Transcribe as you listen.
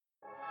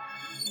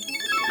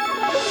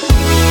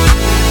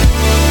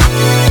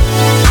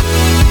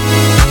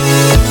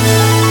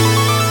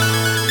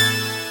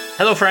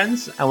Hello,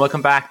 friends, and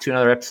welcome back to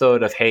another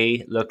episode of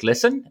Hey, Look,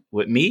 Listen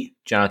with me,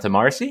 Jonathan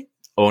Morrissey,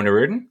 Owen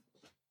Reardon.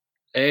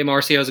 Hey,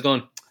 Marcy, how's it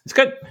going? It's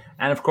good.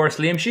 And of course,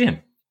 Liam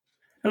Sheehan.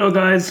 Hello,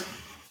 guys.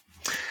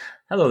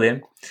 Hello,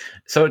 Liam.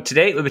 So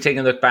today we'll be taking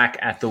a look back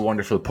at the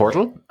wonderful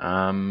Portal.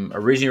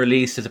 Originally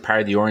released as a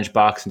part of the Orange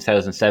Box in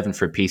 2007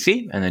 for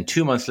PC, and then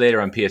 2 months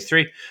later on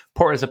PS3,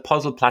 Portal is a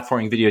puzzle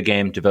platforming video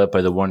game developed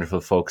by the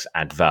wonderful folks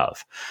at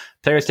Valve.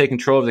 Players take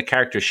control of the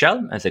character's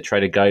shell as they try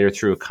to guide her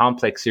through a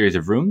complex series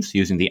of rooms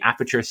using the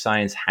Aperture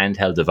Science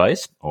handheld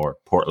device, or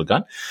Portal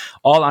gun,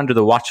 all under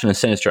the watchful and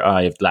sinister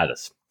eye of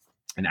GLaDOS,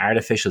 an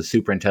artificial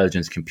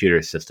superintelligence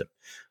computer system.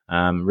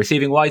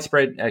 Receiving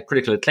widespread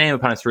critical acclaim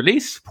upon its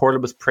release,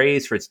 Portal was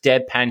praised for its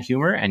deadpan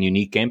humor and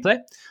unique gameplay.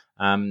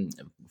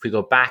 If we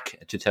go back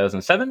to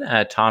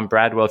 2007, Tom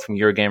Bradwell from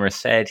Eurogamer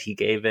said he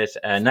gave it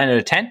a 9 out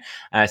of 10,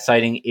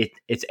 citing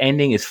its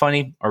ending is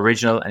funny,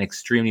 original, and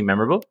extremely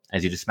memorable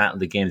as you dismantle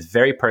the game's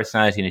very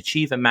personality and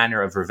achieve a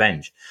manner of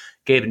revenge.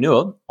 Gabe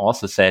Newell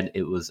also said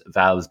it was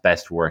Valve's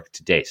best work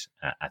to date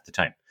at the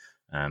time.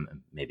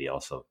 Maybe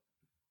also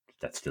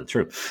that's still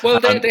true. Well,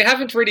 they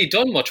haven't really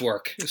done much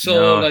work.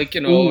 So,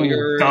 no.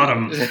 you're... Got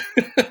him.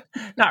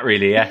 Not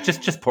really, yeah.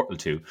 Just Portal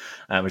 2,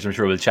 which I'm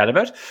sure we'll chat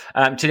about.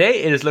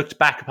 Today, it is looked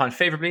back upon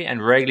favorably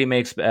and regularly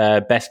makes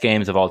best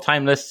games of all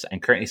time lists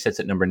and currently sits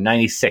at number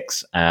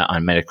 96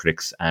 on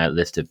Metacritic's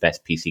list of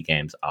best PC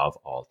games of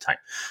all time.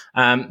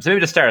 So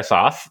maybe to start us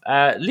off,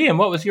 Liam,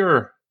 what was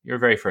your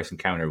very first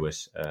encounter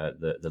with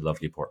the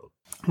lovely Portal?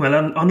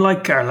 Well,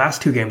 unlike our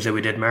last two games that we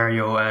did,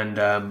 Mario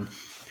and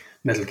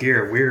Metal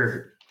Gear,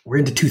 we're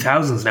into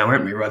 2000s now,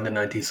 aren't we, rather than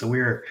 90s? So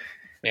we're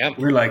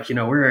like,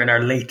 we're in our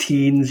late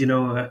teens,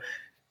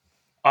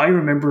 I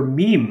remember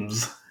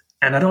memes,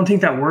 and I don't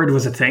think that word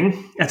was a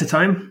thing at the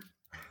time.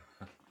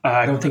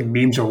 I don't think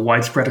memes are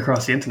widespread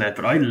across the internet,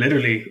 but I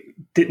literally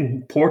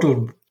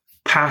Portal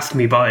passed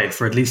me by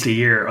for at least a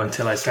year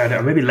until I started,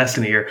 or maybe less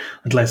than a year,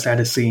 until I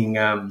started seeing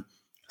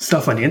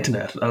stuff on the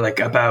internet,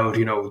 like about,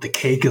 the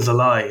cake is a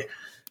lie.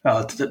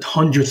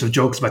 Hundreds of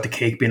jokes about the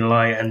cake being a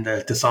lie and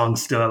the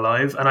song's still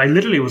alive. And I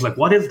literally was like,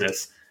 what is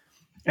this?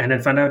 And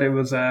then found out it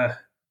was a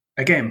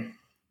game.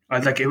 I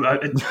was like,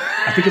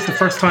 I think it's the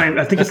first time.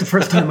 I think it's the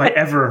first time I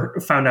ever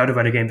found out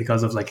about a game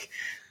because of like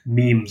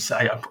memes.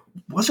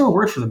 Was there a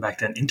word for them back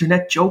then?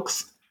 Internet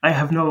jokes? I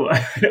have no.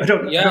 I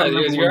don't. Yeah,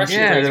 you're actually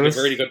making a was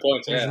very good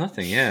point. There's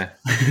nothing. Yeah.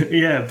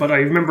 Yeah, but I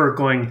remember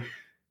going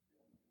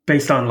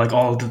based on like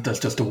that's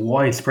just the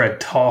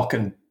widespread talk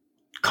and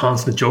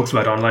constant jokes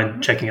about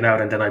online, checking it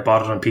out, and then I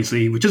bought it on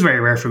PC, which is very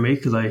rare for me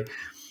because I'm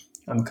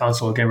a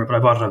console gamer, but I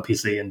bought it on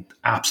PC and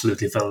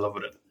absolutely fell in love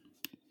with it.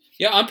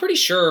 Yeah, I'm pretty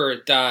sure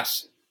that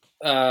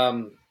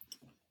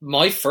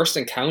my first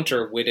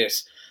encounter with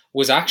it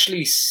was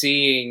actually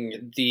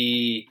seeing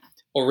the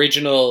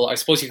original, I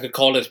suppose you could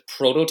call it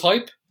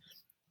prototype,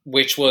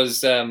 which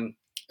was, I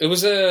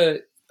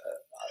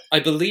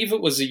believe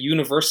it was a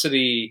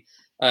university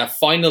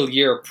final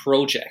year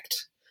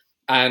project.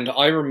 And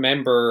I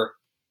remember,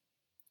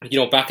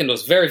 back in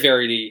those very,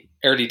 very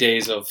early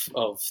days of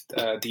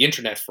the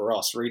internet for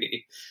us,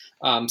 really,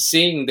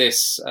 seeing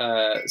this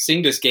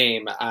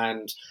game,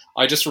 and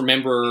I just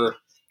remember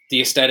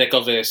the aesthetic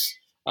of it,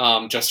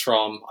 just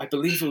from, I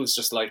believe it was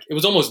just like, it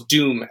was almost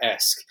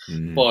Doom-esque,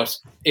 but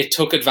it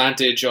took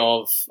advantage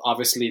of,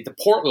 obviously, the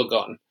Portal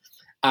gun.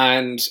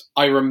 And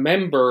I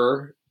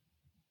remember,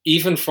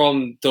 even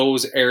from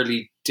those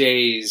early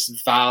days,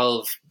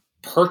 Valve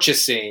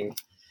purchasing...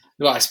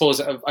 Well, I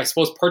suppose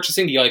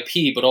purchasing the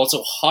IP, but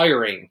also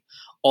hiring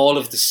all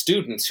of the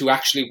students who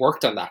actually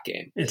worked on that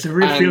game. It's a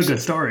real feel-good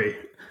story.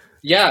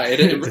 Yeah, it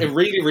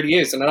really, really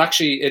is. And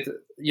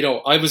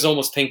I was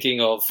almost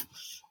thinking of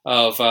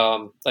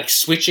like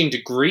switching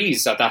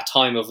degrees at that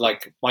time of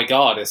like, my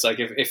God, it's like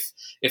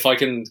if I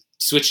can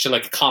switch to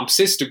like a comp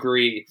sys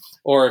degree,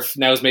 or if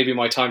now's maybe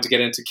my time to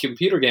get into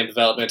computer game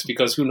development,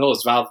 because who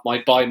knows, Valve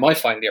might buy my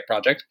final year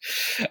project.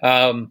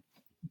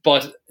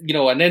 But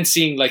and then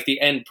seeing like the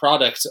end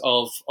product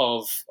of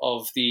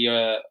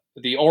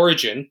the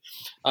origin,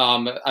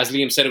 as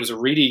Liam said, it was a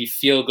really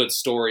feel good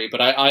story.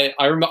 But I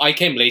remember I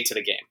came late to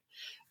the game.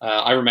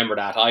 I remember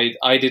that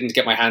I didn't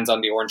get my hands on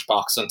the Orange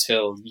Box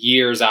until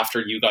years after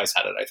you guys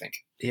had it, I think.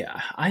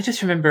 Yeah, I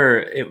just remember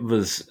it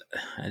was.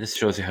 This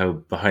shows you how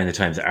behind the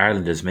times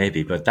Ireland is,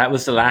 maybe. But that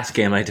was the last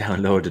game I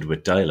downloaded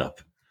with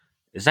dial-up.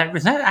 Is that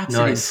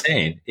absolutely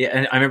insane? Yeah,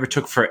 and I remember it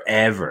took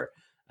forever.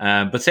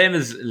 But same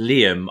as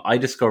Liam, I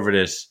discovered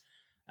it.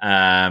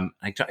 I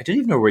didn't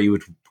even know where you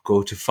would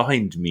go to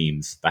find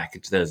memes back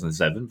in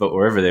 2007, but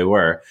wherever they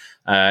were,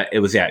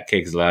 it was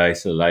Cake is Alive,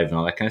 Still Alive, and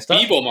all that kind of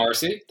stuff. Bebo,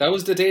 Marcy, that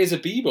was the days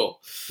of Bebo.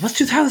 Was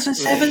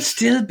 2007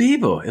 still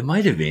Bebo? It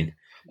might have been.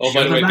 Oh,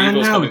 by the way,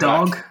 Bebo's coming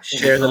dog. back.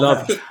 Share the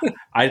love.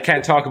 I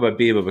can't talk about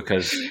Bebo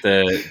because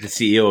the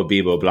CEO of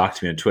Bebo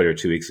blocked me on Twitter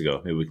 2 weeks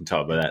ago. Maybe we can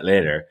talk about that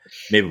later.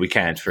 Maybe we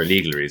can't for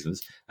legal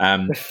reasons.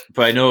 But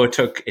I know it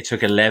took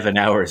 11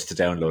 hours to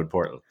download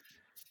Portal.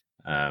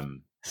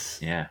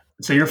 Yeah.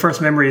 So your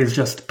first memory is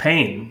just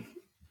pain.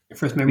 Your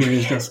first memory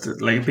is just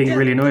like being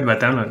really annoyed about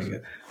downloading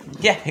it.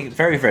 Yeah,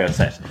 very, very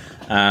upset.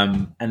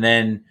 And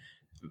then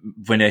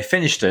when I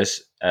finished it,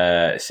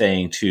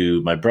 saying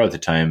to my brother at the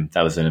time,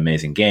 that was an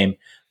amazing game,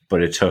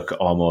 but it took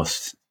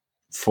almost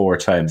 4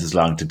 times as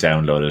long to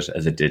download it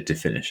as it did to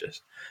finish it,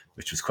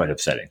 which was quite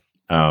upsetting.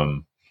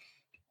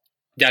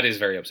 That is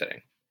very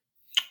upsetting.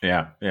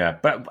 Yeah.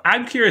 But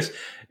I'm curious.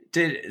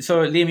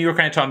 So Liam, you were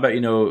kind of talking about,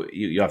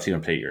 you obviously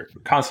don't play, your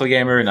console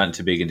gamer, not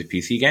too big into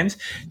PC games.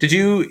 Did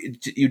you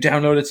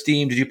download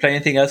Steam? Did you play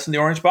anything else in the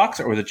Orange Box,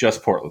 or was it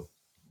just Portal?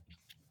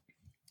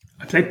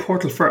 I played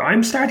Portal first.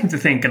 I'm starting to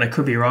think, and I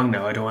could be wrong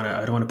now. I don't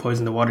want to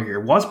poison the water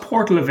here. Was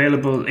Portal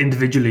available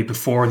individually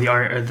before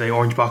the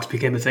Orange Box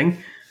became a thing?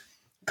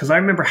 Because I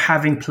remember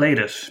having played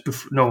it.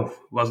 No, it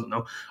wasn't.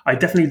 No, I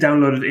definitely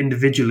downloaded it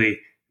individually,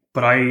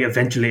 but I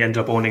eventually ended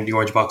up owning the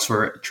Orange Box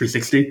for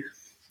 360.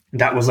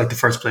 That was like the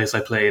first place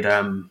I played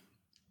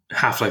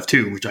Half-Life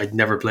 2, which I'd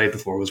never played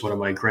before. It was one of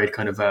my great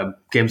kind of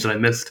games that I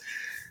missed.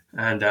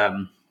 And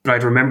but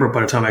I'd remember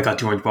by the time I got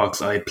to Orange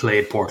Box, I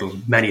played Portal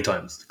many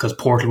times, because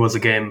Portal was a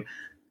game,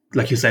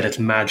 like you said, it's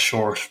mad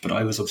short, but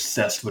I was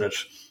obsessed with it.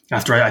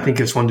 After I think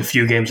it's one of the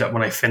few games that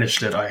when I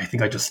finished it, I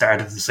think I just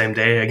started the same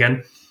day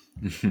again,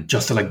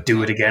 just to like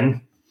do it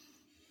again.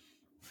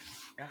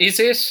 Is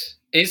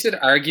it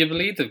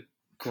arguably the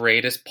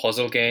greatest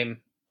puzzle game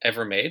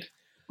ever made?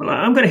 Well,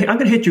 I'm gonna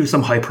hit you with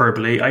some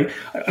hyperbole. I'm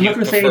not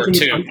gonna say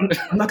anything.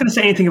 I'm not gonna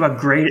say anything about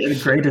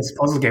greatest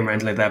puzzle game or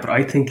anything like that. But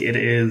I think it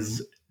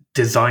is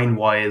design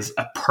wise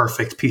a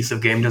perfect piece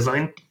of game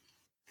design.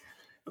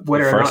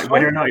 Whether or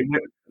not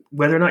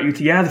you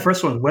the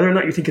first one, whether or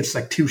not you think it's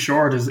like too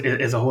short is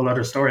a whole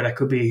other story. That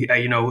could be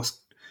a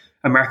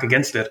mark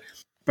against it.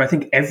 But I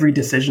think every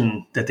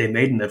decision that they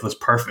made in it was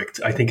perfect.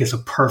 I think it's a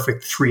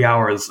perfect 3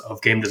 hours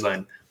of game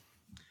design.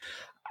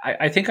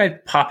 I think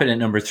I'd pop it at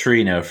number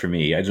 3 now for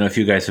me. I don't know if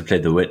you guys have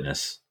played The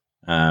Witness.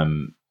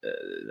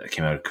 That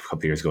came out a couple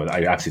of years ago.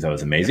 I absolutely thought it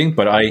was amazing.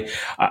 But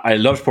I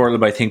loved Portal,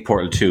 but I think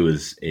Portal 2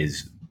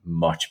 is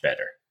much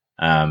better.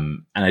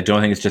 And I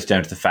don't think it's just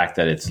down to the fact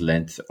that it's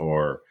length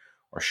or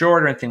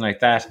short or anything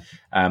like that.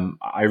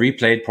 I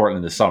replayed Portal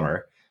in the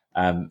summer.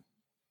 And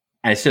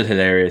it's still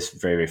hilarious,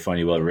 very, very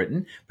funny, well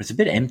written. But it's a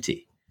bit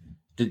empty.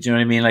 Do you know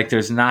what I mean? Like,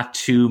 there's not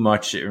too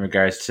much in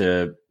regards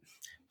to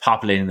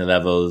populating the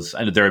levels.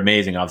 I know they're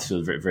amazing,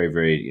 obviously, very, very,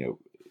 very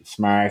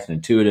smart and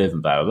intuitive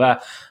and blah, blah,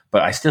 blah.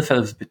 But I still felt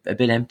it was a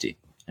bit empty,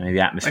 and maybe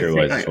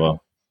atmosphere-wise as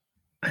well.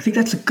 I think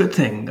that's a good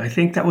thing. I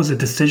think that was a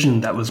decision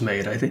that was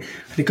made. I think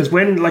because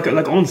when, like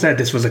Owen said,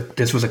 this was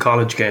a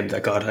college game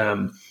that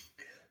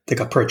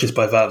got purchased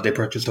by Valve. They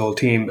purchased the whole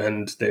team,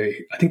 and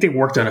I think they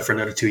worked on it for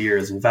another 2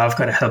 years. And Valve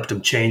kind of helped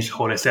them change the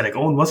whole aesthetic.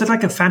 Owen, was it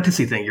like a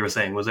fantasy thing you were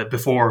saying? Was it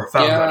before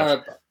Valve got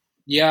it?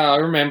 Yeah, I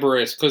remember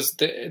it, because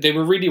they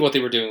were really, what they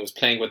were doing was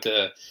playing with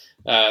the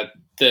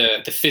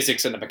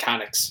physics and the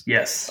mechanics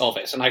of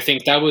it, and I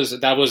think that was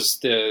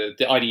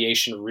the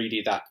ideation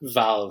really that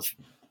Valve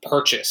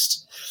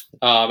purchased,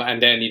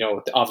 and then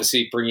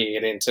obviously bringing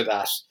it into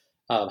that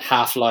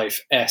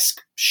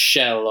Half-Life-esque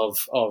shell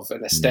of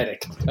an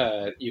aesthetic,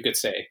 you could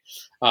say,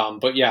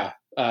 but yeah,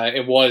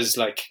 it was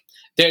like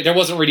there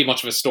wasn't really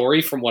much of a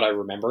story from what I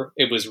remember.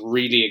 It was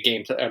really a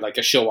game, like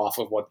a show off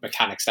of what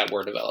mechanics that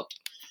were developed.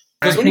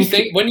 Because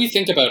when you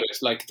think about it,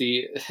 like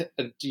the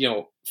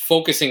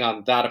focusing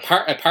on that,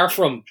 apart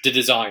from the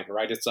design,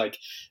 right? It's like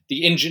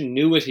the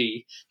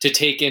ingenuity to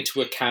take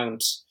into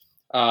account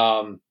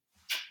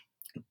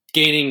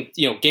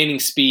gaining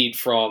speed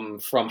from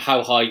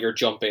how high you're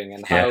jumping,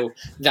 and how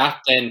that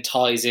then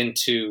ties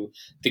into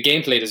the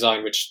gameplay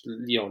design, which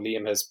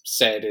Liam has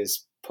said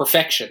is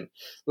perfection.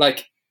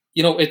 Like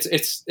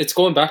it's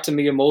going back to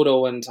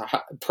Miyamoto and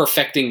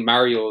perfecting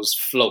Mario's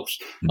float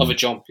of a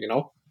jump.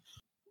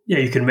 Yeah,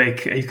 you can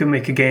make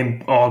a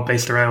game all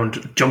based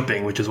around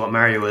jumping, which is what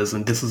Mario is,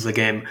 and this is a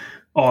game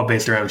all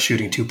based around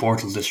shooting 2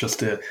 portals. It's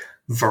just a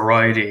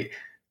variety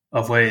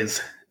of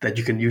ways that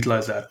you can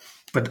utilize that.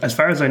 But as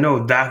far as I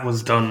know, that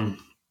was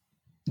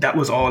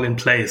all in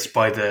place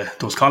by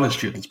those college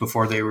students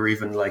before they were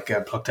even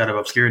plucked out of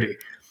obscurity.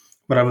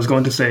 But I was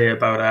going to say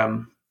about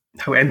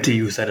how empty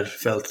you said it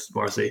felt,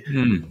 Marcy.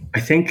 I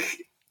think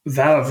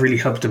Valve really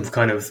helped them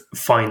kind of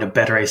find a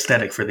better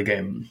aesthetic for the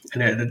game,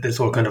 and this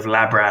whole kind of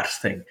lab rat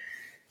thing.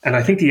 And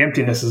I think the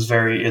emptiness is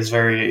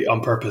very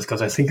on purpose,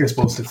 because I think you're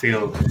supposed to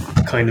feel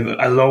kind of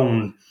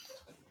alone,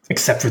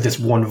 except for this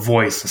one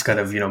voice that's kind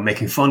of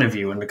making fun of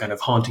you and kind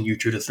of haunting you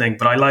through the thing.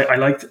 But I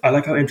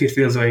like how empty it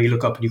feels when you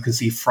look up and you can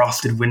see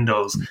frosted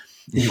windows, and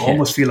you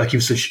almost feel like you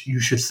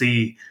should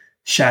see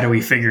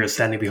shadowy figures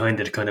standing behind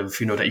it, kind of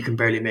that you can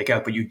barely make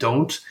out, but you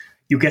don't.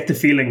 You get the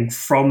feeling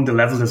from the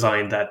level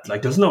design that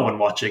there's no one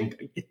watching.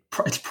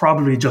 It's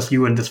probably just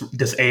you and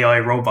this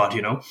AI robot,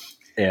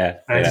 Yeah.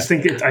 And I just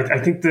think I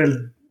think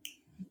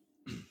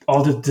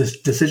all the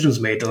decisions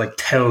made to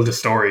tell the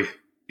story.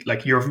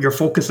 Like you're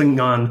focusing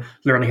on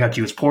learning how to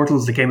use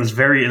portals. The game is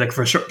very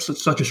for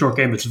such a short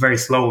game. It's very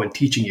slow in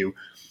teaching you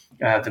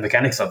the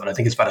mechanics of it. I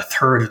think it's about a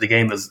third of the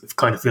game it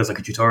kind of feels like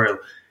a tutorial.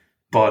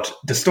 But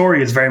the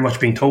story is very much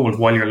being told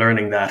while you're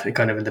learning that, and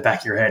kind of in the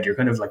back of your head. You're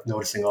kind of like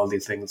noticing all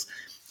these things,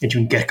 and you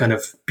can get kind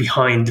of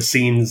behind the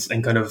scenes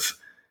and kind of,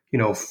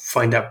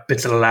 find out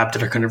bits of the lab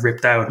that are kind of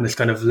ripped out and it's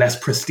kind of less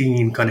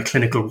pristine, kind of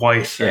clinical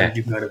white. Yeah. And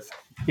you can kind of,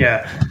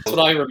 yeah. That's what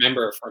I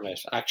remember from it,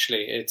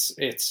 actually.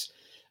 It's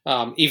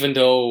even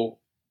though,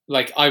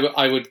 like,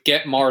 I would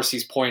get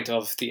Morrissey's point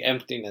of the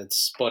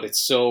emptiness, but it's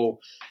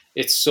so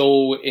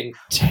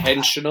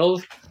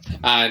intentional.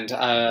 And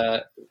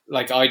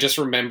like, I just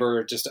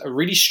remember just a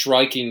really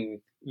striking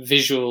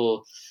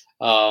visual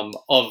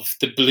of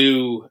the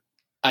blue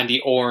and the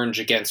orange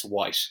against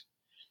white.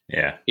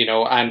 Yeah.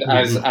 And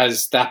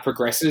as that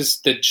progresses,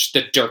 the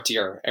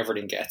dirtier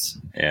everything gets.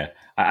 Yeah.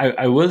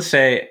 I will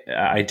say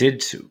I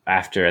did,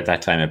 after at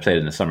that time I played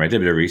in the summer, I did a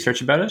bit of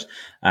research about it,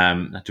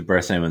 not to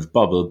burst anyone's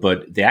bubble,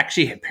 but they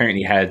actually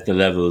apparently had the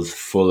levels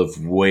full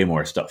of way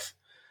more stuff.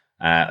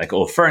 Like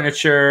old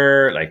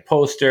furniture, like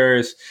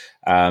posters,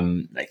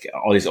 like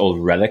all these old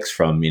relics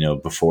from,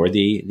 before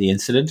the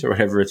incident or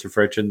whatever it's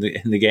referred to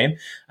in the game.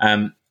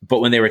 But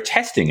when they were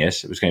testing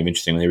it, it was kind of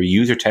interesting. When they were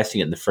user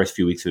testing it in the first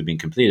few weeks of it being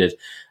completed,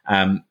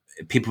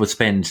 people would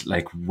spend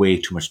like way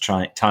too much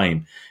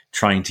time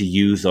trying to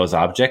use those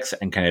objects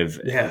and kind of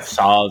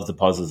solve the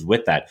puzzles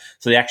with that.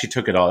 So they actually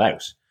took it all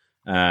out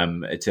to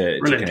kind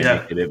of make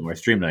it a bit more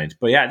streamlined.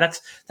 But yeah,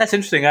 that's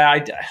interesting.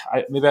 I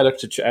maybe I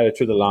looked at it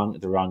through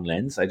the wrong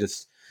lens. I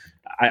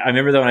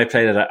remember that when I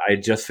played it, I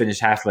just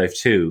finished Half-Life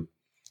 2,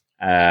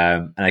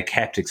 and I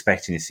kept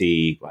expecting to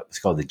see what was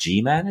called the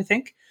G-Man, I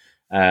think.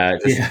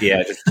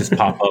 Just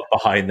pop up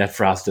behind that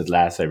frosted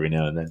glass every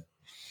now and then.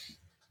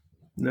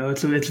 No,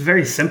 it's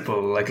very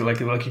simple. Like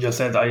you just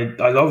said,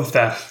 I love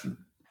that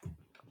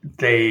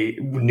they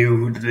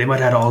knew they might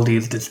have had all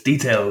these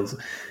details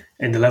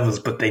in the levels,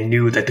 but they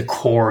knew that the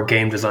core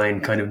game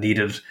design kind of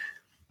needed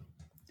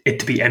it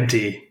to be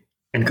empty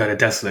and kind of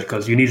desolate,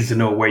 because you needed to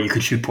know where you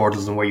could shoot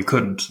portals and where you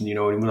couldn't. You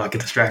will not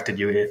get distracted.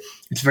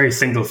 It's a very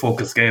single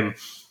focused game.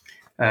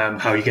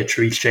 How you get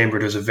through each chamber,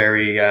 there's a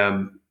very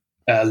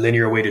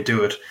linear way to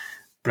do it.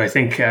 But I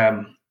think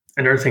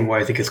another thing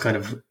why I think it's kind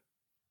of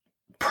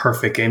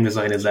perfect game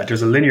design is that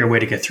there's a linear way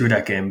to get through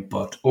that game,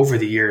 but over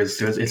the years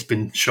it's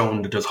been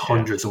shown that there's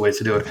hundreds of ways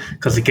to do it,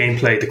 because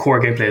the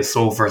core gameplay is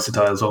so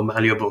versatile, so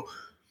malleable.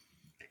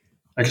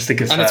 I just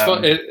think it's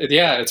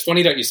it's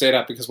funny that you say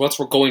that, because what's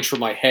going through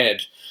my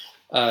head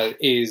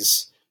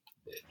is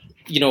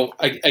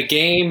a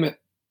game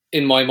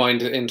in my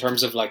mind, in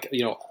terms of like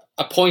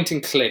a point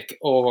and click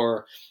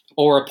or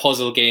a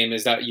puzzle game,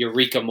 is that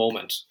eureka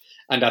moment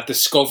and that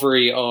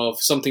discovery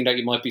of something that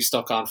you might be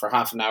stuck on for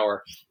half an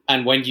hour.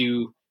 And when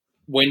you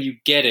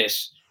get it,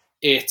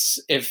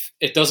 if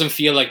it doesn't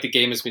feel like the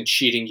game has been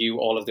cheating you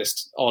all of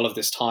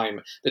this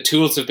time. The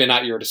tools have been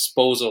at your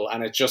disposal,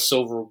 and it's just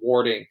so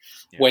rewarding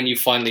when you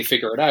finally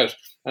figure it out.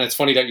 And it's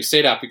funny that you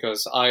say that,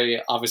 because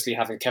I obviously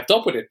haven't kept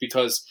up with it,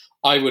 because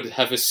I would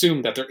have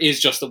assumed that there is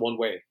just the one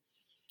way.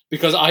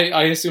 Because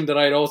I assumed that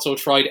I had also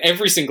tried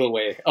every single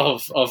way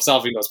of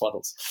solving those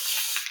puzzles.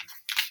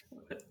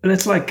 And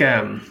it's like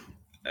a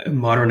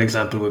modern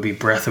example would be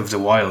Breath of the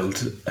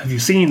Wild. Have you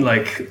seen,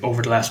 like,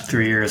 over the last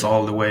 3 years,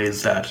 all the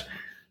ways that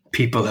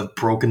people have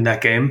broken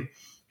that game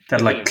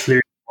that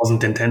clearly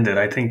wasn't intended?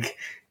 I think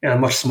on a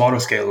much smaller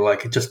scale,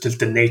 like, just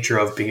the nature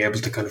of being able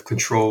to kind of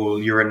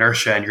control your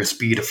inertia and your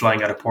speed of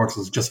flying out of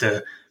portals, just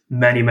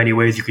many, many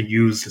ways you could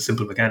use the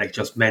simple mechanic,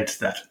 just meant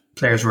that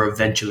players were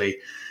eventually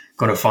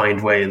going to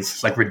find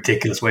ways, like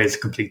ridiculous ways to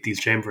complete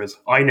these chambers.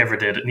 I never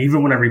did. And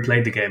even when I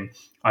replayed the game,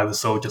 I was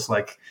so just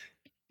like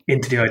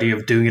into the idea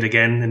of doing it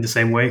again in the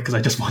same way, because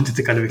I just wanted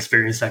to kind of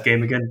experience that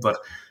game again. But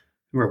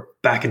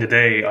back in the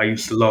day, I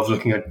used to love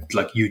looking at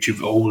like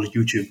old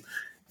YouTube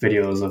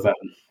videos of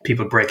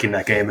people breaking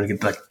that game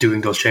and like doing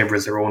those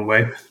chambers their own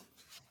way.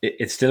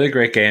 It's still a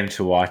great game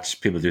to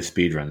watch people do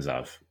speedruns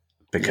of,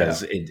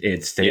 because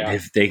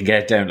if they can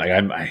get it down, like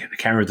I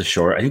can't remember the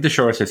short. I think the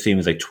shortest I've seen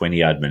was like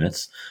 20 odd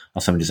minutes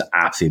of someone just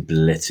absolutely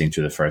blitzing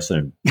through the first one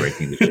and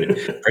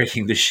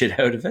breaking the shit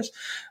out of it.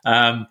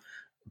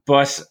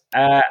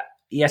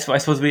 Yes, I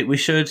suppose we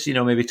should,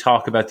 maybe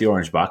talk about the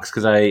Orange Box,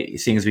 because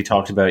seeing as we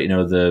talked about,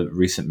 the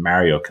recent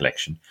Mario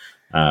collection,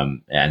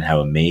 and how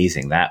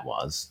amazing that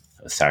was.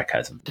 That was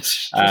sarcasm.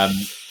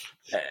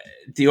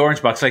 The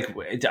Orange Box, like,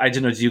 I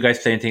don't know, do you guys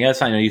play anything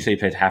else? I know you say you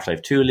played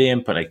Half-Life 2,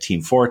 Liam, but like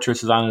Team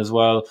Fortress is on it as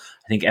well.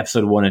 I think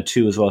episode 1 and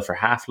 2 as well for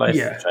Half-Life.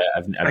 Yeah, which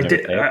I've never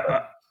played.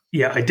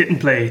 I didn't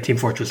play Team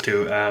Fortress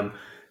 2.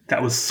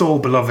 That was so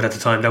beloved at the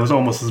time. That was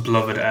almost as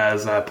beloved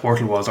as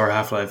Portal was, or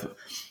Half-Life.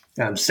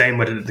 Same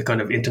with the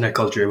kind of internet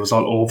culture. It was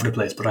all over the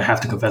place, but I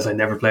have to confess I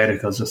never played it,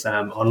 because just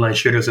online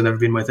shooters have never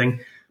been my thing.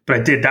 But I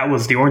did.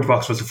 The Orange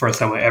Box was the first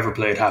time I ever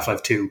played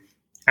Half-Life 2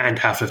 and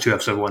Half-Life 2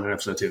 Episode 1 and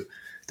Episode 2.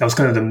 That was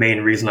kind of the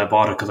main reason I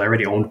bought it, because I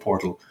already owned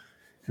Portal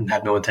and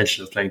had no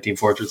intention of playing Team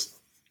Fortress.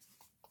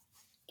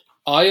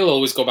 I'll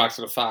always go back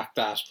to the fact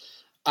that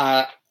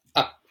at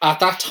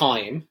that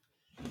time,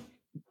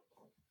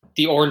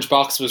 the Orange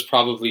Box was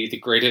probably the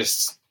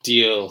greatest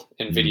deal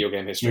in video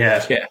game history.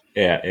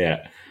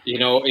 Yeah. You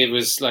know, it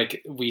was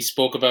like we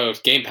spoke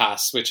about Game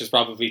Pass, which has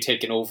probably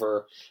taken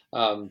over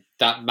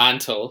that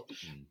mantle.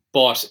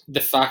 But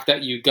the fact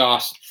that you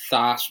got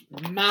that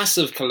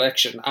massive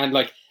collection and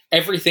like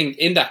everything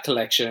in that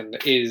collection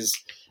is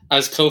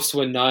as close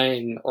to a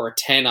 9 or a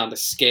 10 on the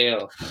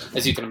scale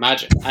as you can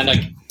imagine. And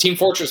like Team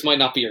Fortress might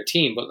not be your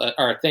team, but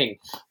or a thing,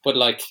 but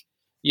like,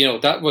 you know,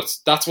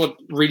 that's what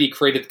really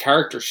created the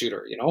character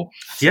shooter, you know?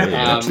 Yeah,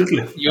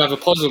 absolutely. You have a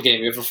puzzle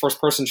game, you have a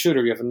first-person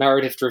shooter, you have a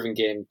narrative-driven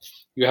game,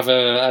 you have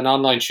an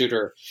online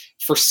shooter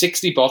for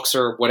 $60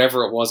 or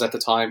whatever it was at the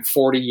time,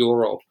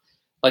 €40.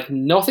 Like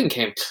nothing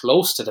came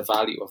close to the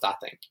value of that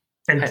thing.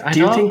 And do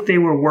you think they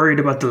were worried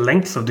about the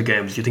lengths of the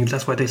games? Do you think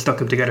that's why they stuck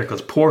them together?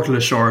 Because Portal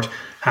is short,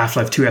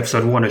 Half-Life 2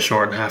 Episode 1 is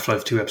short, and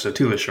Half-Life 2 Episode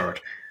 2 is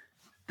short.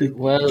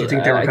 Well, do you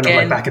think they were kind of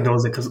like back in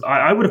those? Because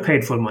I would have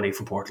paid full money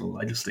for Portal.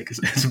 I just think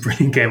it's a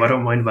brilliant game. I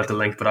don't mind about the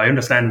length, but I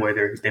understand why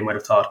they might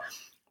have thought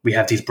we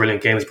have these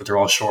brilliant games, but they're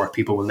all short.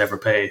 People will never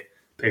pay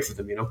for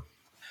them, you know.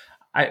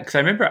 Because I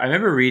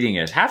remember reading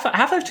it.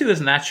 Half-Life 2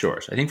 isn't that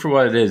short. I think for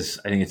what it is,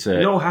 I think it's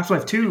a... No,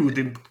 Half-Life 2,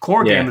 the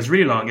core game is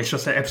really long. It's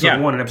just that Episode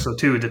 1 and Episode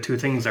 2, the two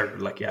things are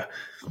like,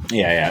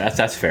 Yeah,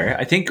 that's fair.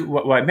 I think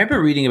what I remember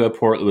reading about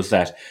Portal was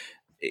that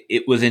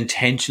it was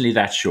intentionally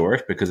that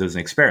short because it was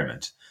an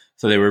experiment.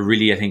 So they were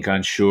really, I think,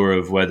 unsure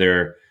of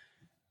whether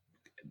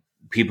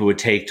people would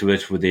take to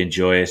it, would they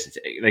enjoy it.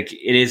 Like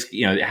it is,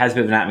 you know, it has a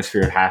bit of an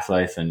atmosphere of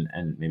Half-Life and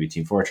maybe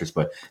Team Fortress,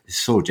 but it's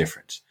so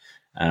different.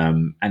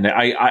 And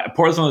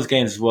Portal's one of those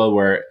games as well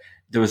where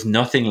there was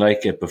nothing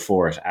like it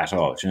before it at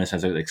all. You know, it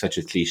sounds like such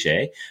a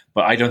cliche,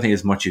 but I don't think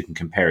there's much you can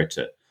compare it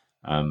to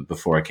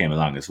before it came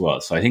along as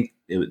well. So I think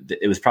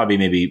it was probably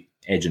maybe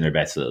edging their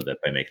bets a little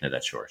bit by making it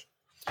that short.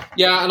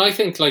 Yeah, and I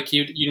think like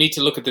you need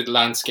to look at the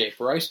landscape,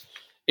 right?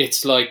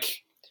 It's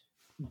like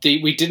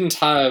we didn't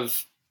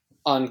have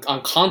on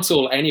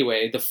console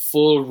anyway the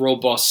full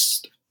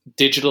robust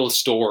digital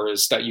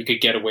stores that you could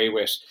get away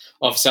with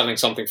of selling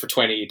something for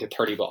 $20 to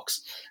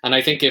 $30. And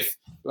I think if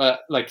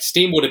like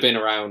Steam would have been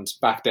around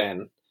back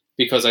then,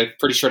 because I'm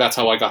pretty sure that's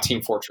how I got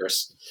Team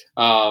Fortress.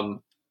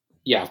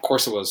 Yeah, of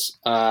course it was.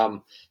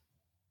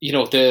 You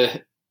know,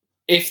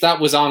 if that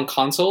was on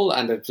console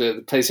and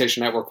the PlayStation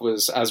Network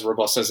was as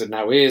robust as it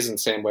now is, and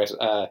same with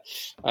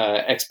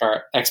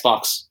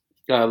Xbox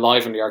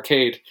Live in the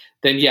arcade,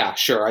 then yeah,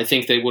 sure, I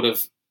think they would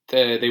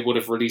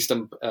have released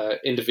them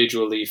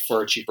individually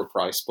for a cheaper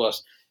price.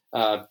 But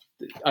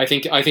I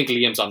think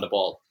Liam's on the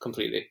ball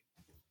completely.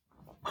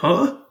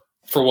 Huh?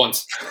 For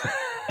once.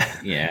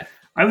 Yeah.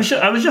 I was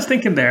just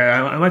thinking there.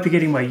 I might be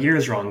getting my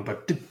years wrong,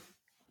 but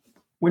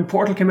when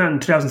Portal came out in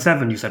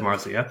 2007, you said,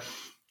 Marcy, yeah?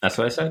 That's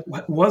what I said.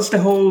 Was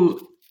the whole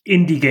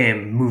indie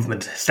game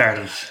movement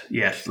started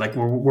yet? Like,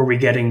 were we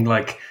getting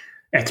like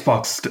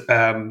Xbox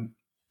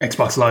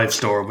Live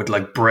Store with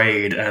like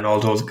Braid and all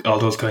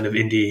those kind of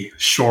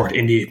short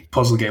indie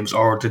puzzle games,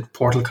 or did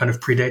Portal kind of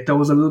predate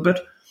those a little bit?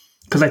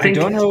 Because I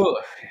don't know.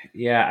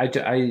 Yeah, I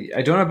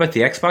don't know about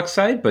the Xbox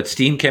side, but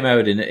Steam came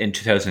out in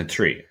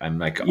 2003. I'm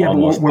like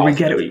almost. Where we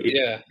get it?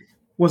 Yeah.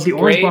 Was the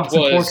orange box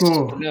of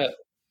Portal?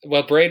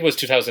 Well, Braid was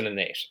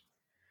 2008.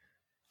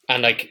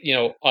 And like, you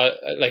know,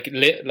 like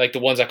the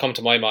ones that come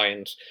to my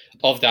mind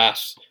of that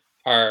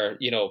are,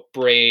 you know,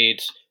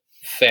 Braid,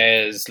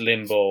 Fez,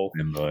 Limbo,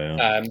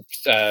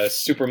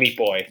 Super Meat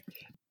Boy.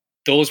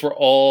 Those were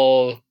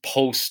all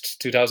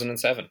post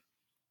 2007.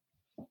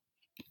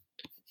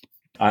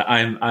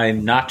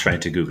 I'm not trying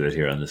to Google it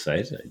here on the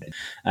site,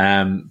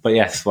 but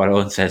yes, what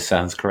Owen says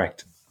sounds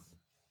correct.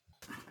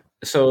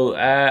 So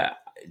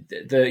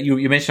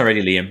you mentioned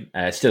already,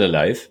 Liam, Still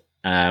Alive.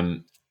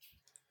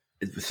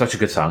 It's such a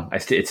good song. I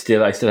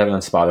still have it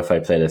on Spotify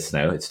playlists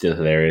now. It's still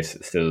hilarious.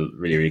 It's still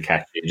really, really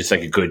catchy. Just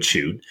like a good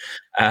tune.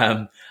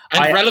 And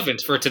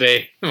relevant for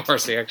today,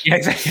 Marcy, actually. Yeah,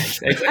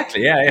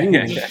 exactly.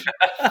 Yeah.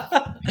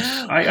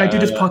 I do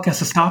this podcast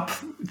to stop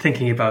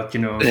thinking about, you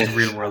know, the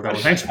real world.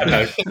 Thanks for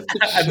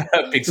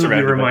that. Big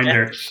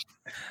reminder.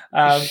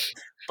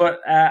 But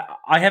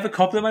I have a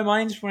couple in my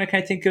mind when I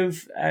kind of think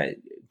of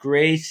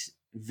great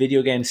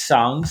video game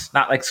songs,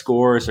 not like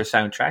scores or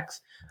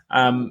soundtracks.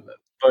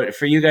 But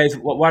for you guys,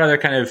 what other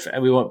kind of,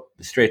 and we won't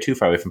stray too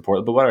far away from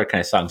Portal, but what other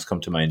kind of songs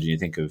come to mind when you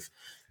think of,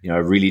 you know,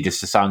 really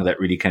just a song that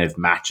really kind of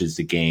matches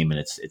the game and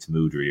its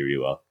mood really, really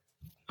well?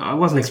 I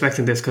wasn't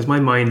expecting this because my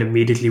mind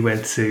immediately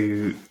went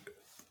to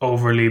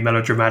overly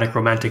melodramatic,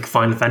 romantic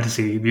Final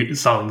Fantasy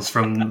songs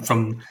from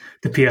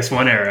the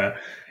PS1 era.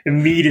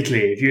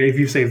 Immediately, if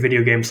you say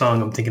video game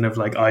song, I'm thinking of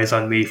like Eyes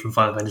on Me from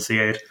Final Fantasy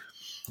VIII.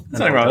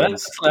 Nothing wrong with that.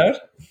 That's loud.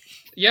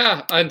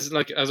 Yeah, and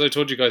like as I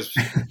told you guys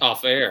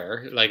off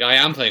air, like I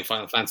am playing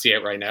Final Fantasy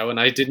VIII right now, and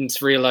I didn't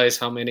realize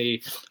how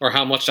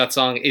much that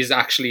song is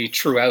actually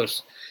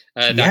throughout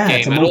that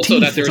game, it's a and motif. also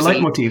that there's a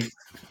leitmotif.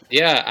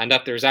 And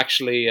that there's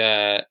actually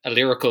a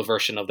lyrical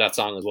version of that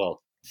song as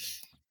well.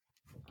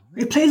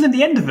 It plays in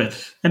the end of it,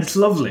 and it's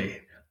lovely.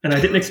 And I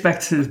didn't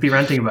expect to be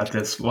ranting about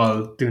this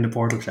while doing the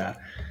Portal chat,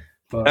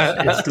 but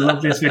it's the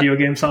loveliest video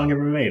game song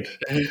ever made.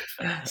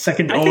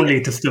 Second only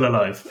to Still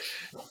Alive.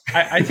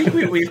 I think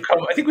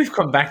we've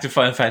come back to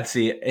Final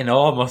Fantasy in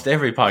almost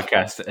every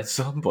podcast at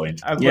some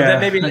point. But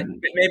then maybe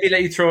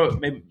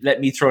let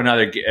me throw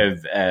another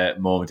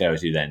moment out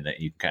to you then that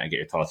you kind of get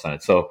your thoughts on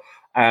it. So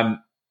I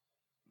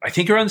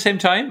think around the same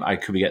time, I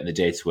could be getting the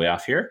dates way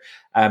off here,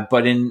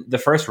 but in the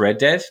first Red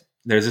Dead,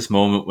 there's this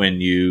moment when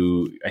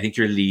I think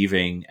you're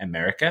leaving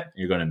America,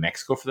 you're going to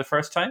Mexico for the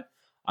first time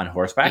on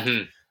horseback.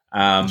 Mm-hmm.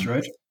 That's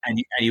right.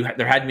 And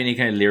there hadn't been any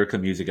kind of lyrical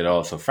music at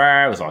all so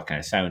far. It was all kind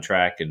of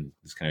soundtrack and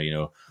it's kind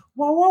of,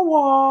 wah, wah,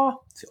 wah.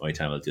 It's the only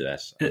time I'll do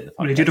that.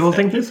 Will you do the whole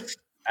thing, please?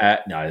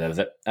 No, that was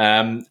it.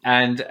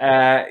 And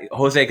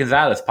Jose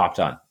Gonzalez popped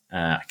on.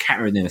 I can't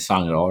remember the name of the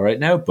song at all right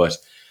now, but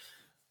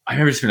I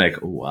remember just being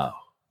like, oh, wow.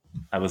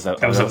 That was a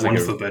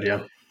wonderful bit,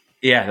 yeah.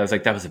 Yeah,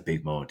 that was a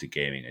big moment of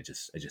gaming. I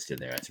just did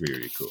there. That's really,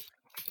 really cool.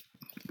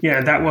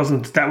 Yeah, that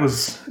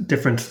was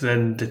different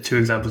than the two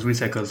examples we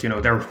said because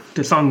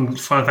the song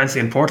Final Fantasy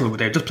and Portal, but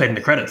they just played in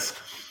the credits.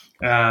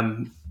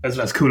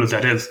 As cool as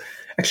that is,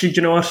 actually, do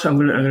you know what? I'm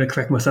gonna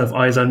correct myself.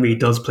 Eyes on Me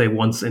does play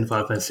once in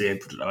Final Fantasy,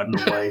 but I don't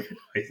know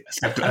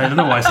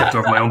why I stepped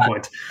over my own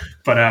point.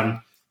 But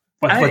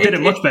what did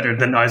it much better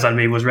than Eyes on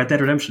Me was Red Dead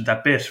Redemption.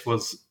 That bit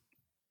was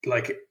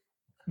like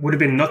would have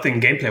been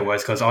nothing gameplay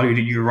wise because all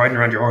you're riding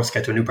around your horse to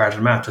get to a new part of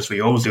the map. That's what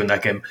you always do in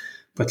that game.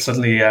 But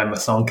suddenly a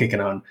song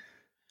kicking on.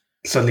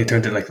 Suddenly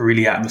turned it like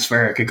really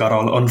atmospheric. It got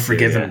all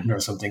Unforgiven or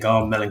something,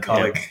 all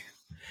melancholic.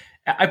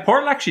 Yeah.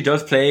 Portal actually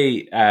does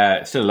play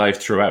still live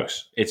throughout.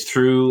 It's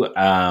through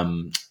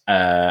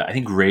I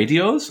think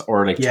radios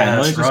or like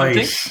channels or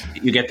something.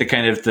 You get the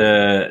kind of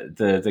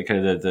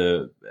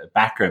the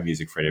background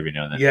music for it every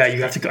now and then. Yeah,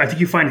 you have to. I think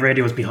you find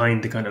radios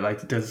behind the kind of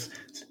like there's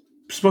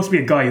supposed to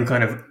be a guy who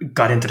kind of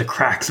got into the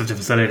cracks of the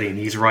facility and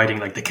he's writing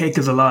like the cake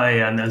is a lie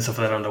and stuff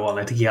like that on the wall.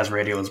 I think he has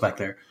radios back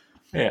there.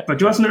 Yeah.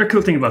 But what's another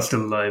cool thing about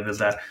Still Alive is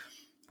that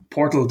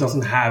Portal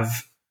doesn't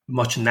have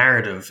much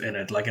narrative in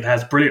it. Like it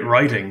has brilliant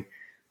writing,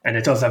 and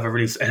it does have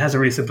it has a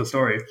really simple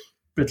story.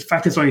 But the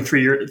fact it's only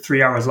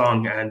 3 hours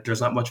long and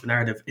there's not much of a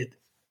narrative.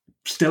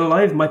 Still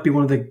Alive might be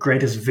one of the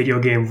greatest video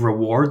game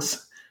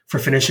rewards for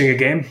finishing a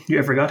game you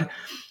ever got.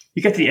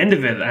 You get to the end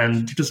of it,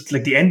 and just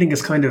like the ending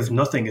is kind of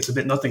nothing. It's a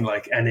bit nothing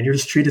like, and then you're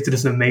just treated to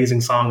this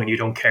amazing song, and you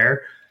don't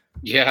care.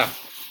 Yeah,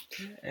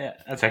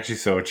 that's actually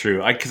so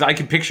true. Because I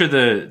can picture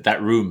that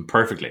room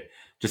perfectly.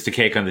 Just a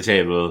cake on the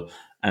table.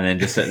 And then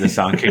just the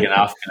song kicking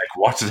off, like,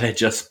 what did I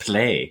just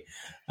play?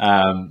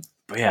 But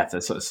yeah,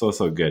 that's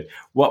so good.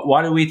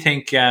 What do we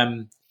think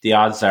the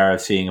odds are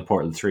of seeing a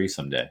Portal 3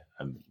 someday?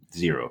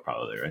 0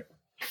 probably, right?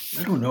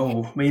 I don't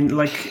know. I mean,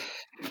 like,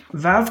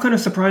 Valve kind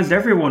of surprised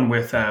everyone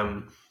with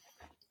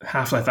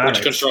Half-Life Alyx.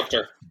 Bridge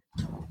Constructor.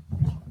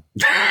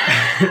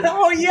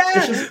 Oh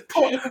yeah,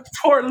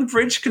 Portal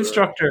Bridge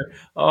Constructor.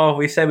 Oh,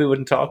 we said we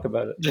wouldn't talk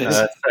about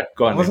it.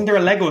 Go on. Wasn't there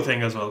a Lego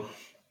thing as well?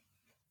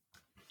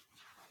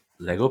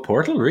 Lego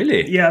Portal,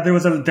 really? Yeah, there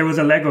was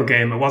a Lego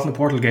game. It wasn't a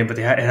Portal game, but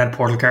it had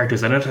Portal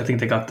characters in it. I think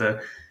they got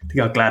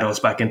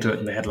GLaDOS back into it,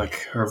 and they had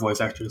like her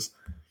voice actors.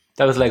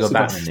 That was Lego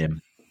Batman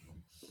name.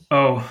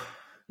 Oh,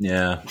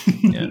 yeah.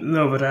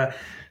 No, but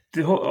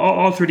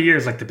all through the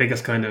years, like the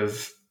biggest kind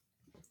of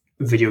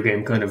video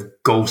game, kind of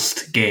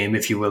ghost game,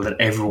 if you will, that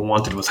everyone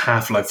wanted was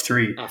Half-Life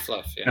 3.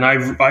 Half-Life, yeah. And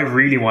I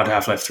really want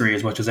Half-Life 3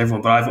 as much as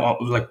everyone, but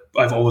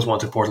I've always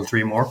wanted Portal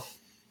 3 more,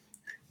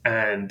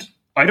 and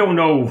I don't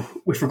know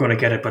if we're going to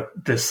get it, but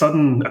the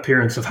sudden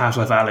appearance of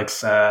Half-Life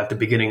Alyx at the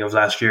beginning of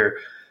last year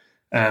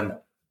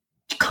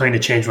kind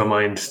of changed my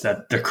mind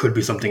that there could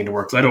be something in the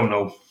works. I don't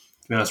know.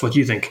 To be honest, what do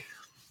you think?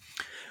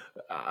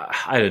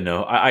 I don't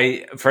know.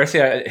 Firstly,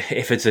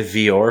 if it's a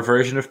VR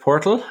version of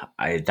Portal,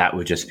 that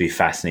would just be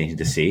fascinating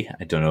to see.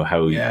 I don't know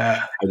how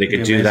they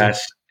could do that.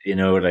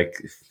 Like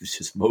it's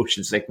just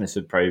motion sickness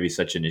would probably be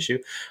such an issue.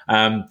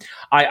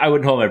 I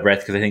wouldn't hold my breath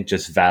because I think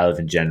just Valve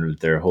in general,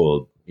 their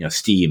whole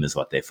Steam is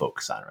what they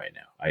focus on right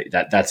now.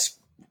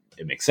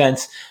 It makes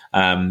sense.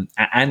 And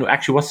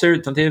actually,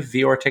 don't they have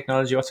VR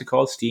technology? What's it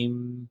called?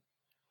 Steam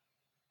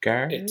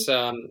Guard? It's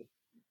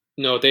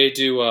no, they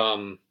do.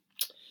 What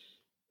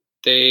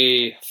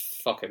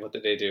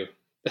did they do?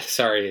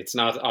 Sorry, it's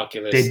not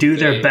Oculus. They do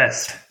their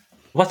best.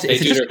 They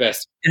do their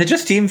best. Is it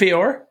just Steam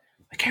VR?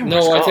 I can't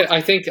remember. No, I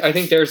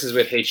think theirs is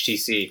with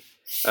HTC,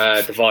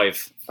 the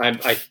Vive. I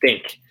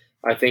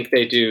think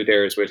they do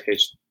theirs with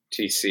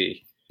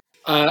HTC.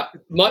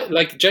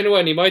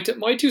 Genuinely, my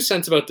 2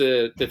 cents about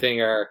the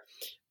thing are,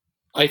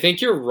 I think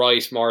you're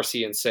right,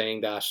 Marcy, in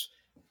saying that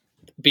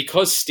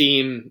because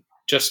Steam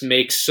just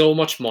makes so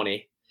much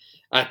money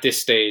at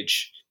this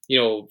stage,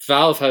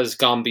 Valve has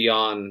gone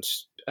beyond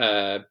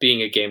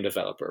being a game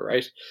developer,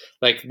 right?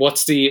 Like,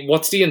 what's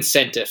the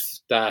incentive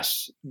that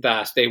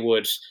they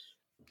would,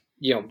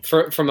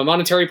 from a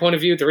monetary point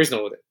of view, there is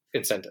no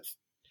incentive.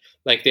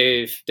 Like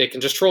they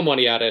can just throw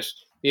money at it.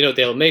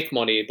 They'll make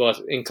money, but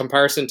in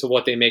comparison to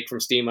what they make from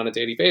Steam on a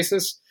daily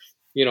basis,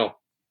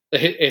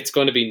 it's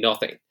going to be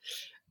nothing.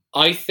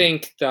 I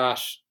think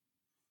that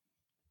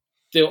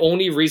the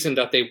only reason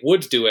that they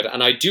would do it,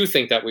 and I do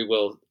think that we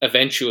will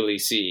eventually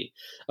see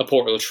a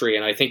Portal 3,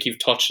 and I think you've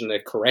touched on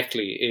it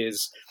correctly,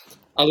 is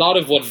a lot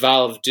of what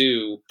Valve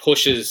do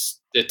pushes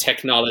the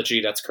technology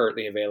that's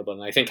currently available.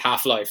 And I think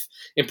Half-Life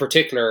in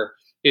particular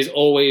is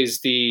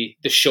always the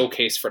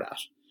showcase for that.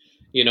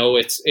 You know,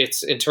 it's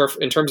in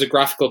terms of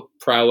graphical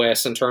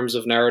prowess, in terms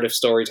of narrative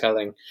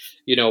storytelling,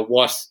 you know,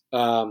 what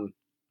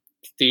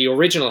the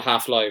original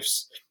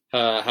Half-Lives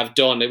have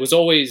done. It was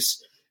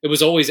always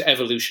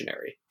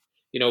evolutionary.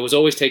 You know, it was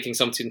always taking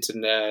something to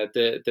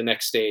the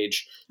next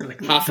stage.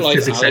 Like Half-Life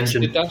Alyx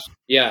did that.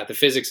 Yeah, the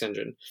physics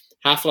engine.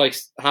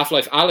 Half-Life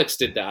Alyx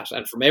did that,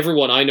 and from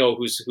everyone I know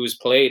who's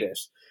played it,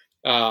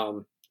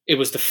 it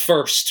was the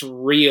first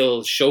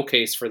real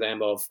showcase for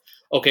them of,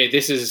 okay,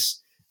 this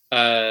is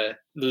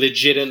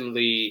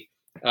legitimately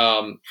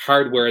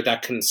hardware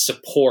that can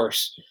support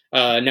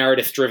a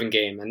narrative-driven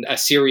game and a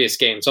serious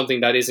game,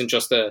 something that isn't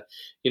just a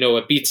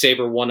Beat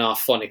Saber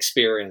one-off fun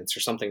experience or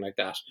something like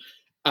that.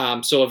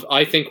 So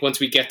I think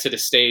once we get to the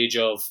stage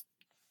of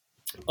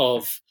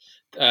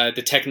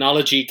the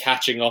technology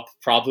catching up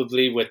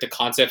probably with the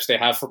concepts they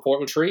have for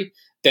Portal 3,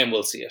 then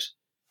we'll see it.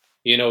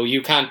 You know,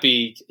 you can't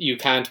be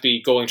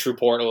going through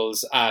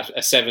portals at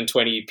a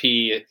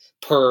 720p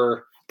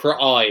per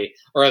eye,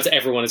 or else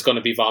everyone is going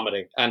to be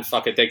vomiting. And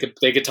fuck it, they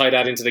could tie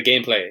that into the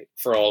gameplay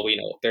for all we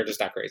know. They're just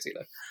that crazy.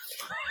 Like.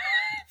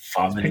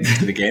 Vomiting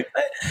into the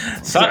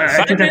gameplay.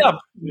 Sign me up.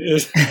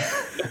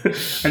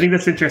 I think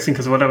that's interesting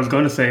because what I was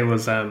going to say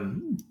was,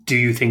 do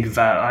you think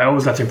Valve? I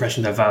always got the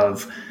impression that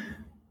Valve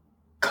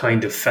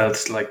kind of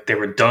felt like they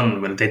were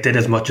done when they did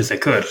as much as they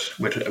could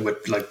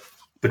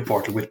with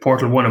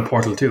Portal 1 and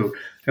Portal 2.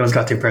 I always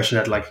got the impression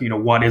that, like, you know,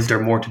 what is there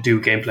more to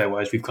do gameplay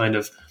wise? We've kind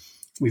of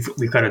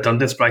done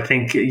this, but I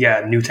think,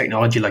 new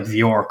technology like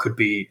VR could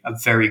be a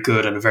very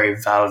good and a very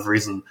Valve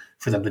reason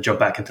for them to jump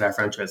back into that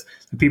franchise.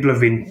 And people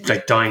have been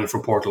like dying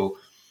for Portal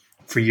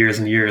for years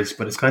and years,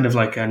 but it's kind of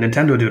like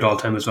Nintendo do it all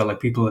the time as well. Like,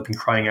 people have been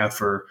crying out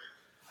for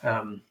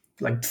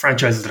like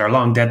franchises that are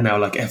long dead now,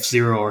 like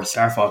F-Zero or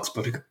Star Fox,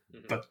 but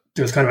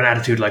there's kind of an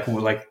attitude like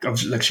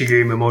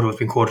Shigeru Miyamoto has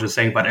been quoted as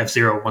saying about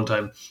F-Zero one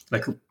time,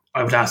 like,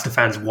 I would ask the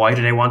fans, why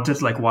do they want it?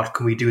 Like, what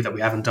can we do that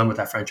we haven't done with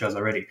that franchise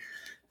already?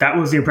 That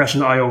was the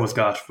impression I always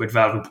got with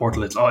Valve and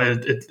Portal.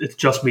 It's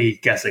just me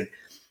guessing,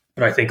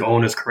 but I think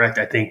Owen is correct.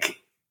 I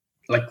think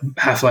like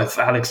Half-Life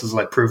Alyx is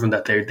like proven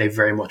that they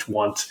very much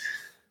want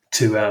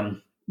to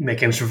make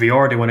games for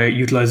VR. They want to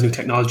utilize new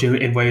technology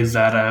in ways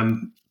that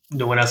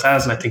no one else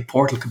has, and I think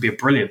Portal could be a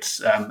brilliant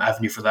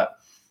avenue for that.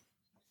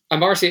 And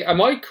Marcy, am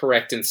I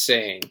correct in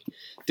saying,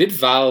 did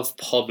Valve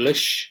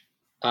publish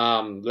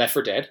Left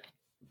 4 Dead?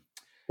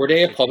 Were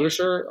they a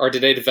publisher, or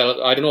did they develop?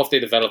 I don't know if they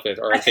developed it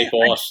or if they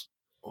bought.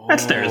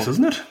 That's theirs,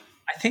 isn't it?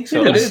 I think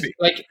so.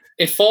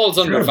 It falls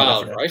under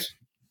Valve, right?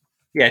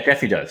 Yeah, it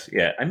definitely does.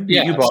 Yeah,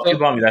 you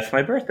bought me that for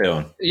my birthday,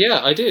 Owen.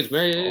 Yeah, I did.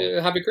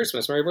 Happy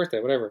Christmas, Merry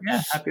birthday, whatever.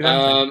 Yeah, happy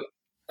birthday.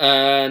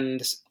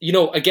 And you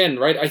know, again,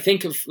 right? I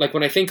think of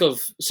when I think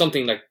of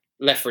something like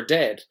Left 4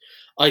 Dead,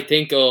 I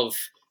think of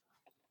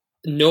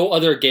no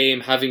other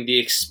game having the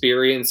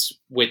experience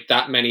with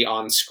that many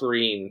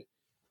on-screen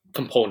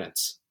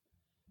components.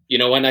 You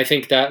know, and I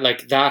think that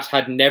like that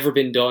had never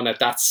been done at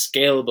that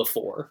scale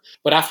before.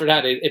 But after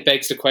that, it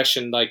begs the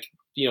question, like,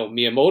 you know,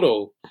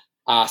 Miyamoto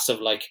asked of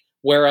like,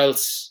 where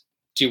else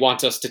do you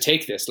want us to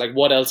take this? Like,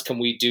 what else can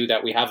we do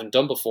that we haven't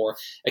done before,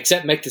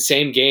 except make the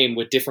same game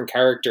with different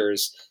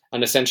characters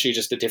and essentially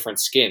just a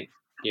different skin,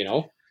 you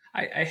know?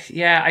 I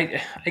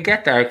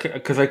get that,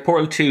 because like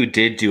Portal 2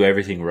 did do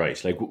everything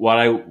right. Like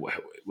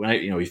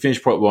when we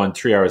finished Portal 1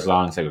 3 hours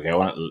long, it's like, okay, I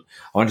want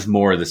just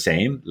more of the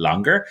same,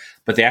 longer.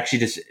 But they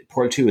actually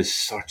Portal 2 is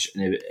such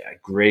a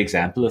great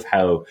example of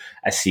how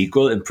a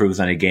sequel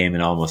improves on a game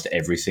in almost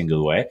every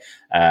single way.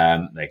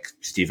 Like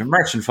Stephen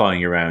Merchant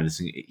following you around,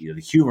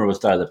 the humor was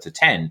dialed up to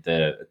 10.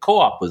 The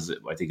co-op was,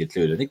 I think,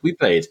 included. I think we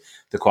played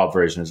the co-op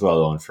version as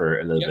well, Owen, for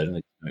a little bit,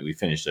 and we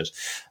finished it.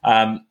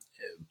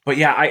 But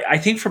yeah, I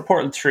think for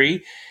Portal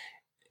 3,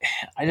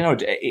 I don't know.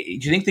 Do you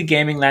think the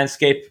gaming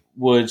landscape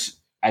would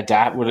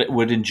adapt?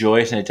 Would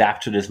enjoy it and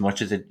adapt to it as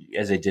much as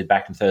it did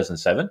back in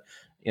 2007?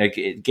 You know,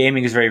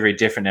 gaming is very, very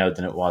different now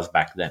than it was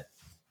back then.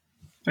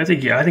 I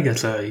think yes.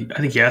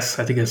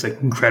 I think it's an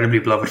incredibly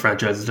beloved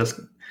franchise. Just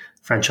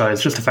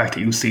the fact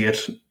that you see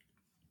it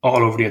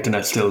all over the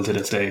internet still to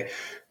this day,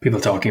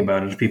 people talking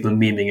about it, people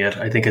memeing it.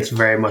 I think it's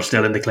very much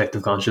still in the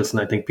collective conscious, and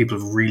I think people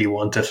really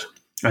want it.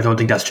 I don't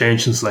think that's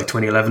changed since like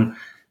 2011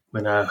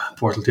 when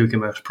Portal 2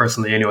 came out.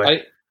 Personally,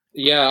 anyway.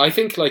 I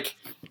think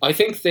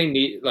they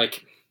need,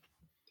 like,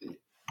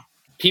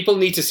 people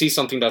need to see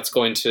something that's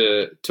going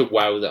to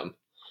wow them,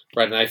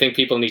 right? And I think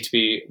people need to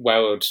be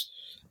wowed,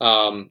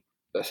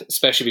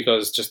 especially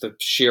because just the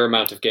sheer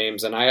amount of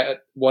games. And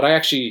what I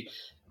actually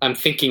am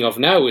thinking of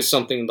now is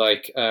something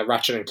like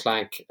Ratchet and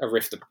Clank: A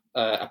Rift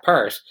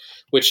Apart,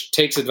 which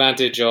takes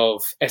advantage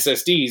of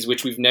SSDs,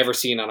 which we've never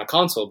seen on a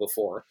console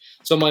before.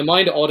 So my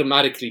mind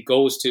automatically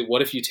goes to,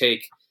 what if you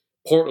take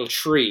Portal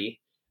 3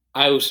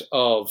 out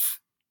of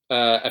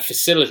a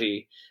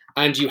facility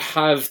and you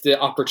have the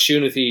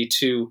opportunity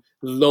to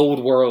load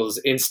worlds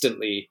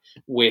instantly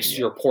with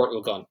your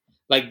portal gun?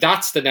 Like,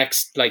 that's the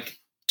next, like,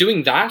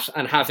 doing that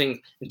and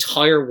having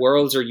entire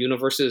worlds or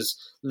universes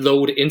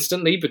load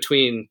instantly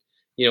between,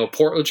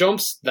 portal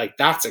jumps, like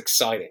that's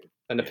exciting,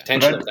 and the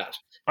potential of that.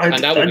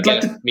 And that would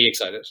get me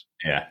excited.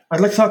 Yeah.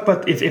 I'd like to talk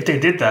about if they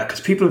did that,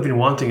 because people have been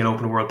wanting an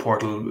open world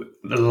portal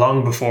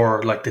long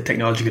before like the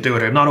technology could do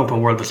it. Or not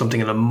open world, but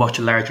something on a much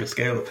larger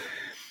scale.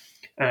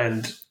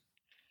 And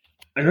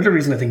another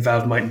reason I think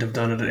Valve mightn't have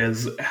done it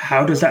is,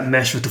 how does that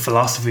mesh with the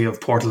philosophy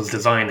of Portal's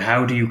design?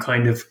 How do you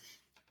kind of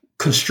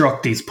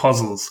construct these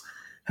puzzles?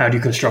 How do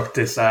you construct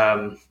this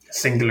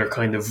singular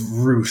kind of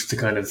route to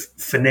kind of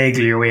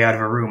finagle your way out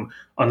of a room?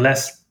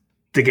 Unless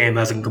the game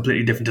has a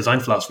completely different design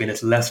philosophy and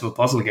it's less of a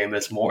puzzle game.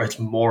 It's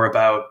more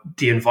about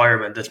the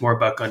environment. It's more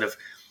about kind of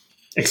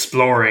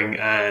exploring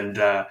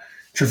and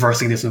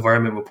traversing this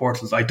environment with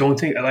portals. I don't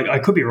think, like, I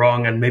could be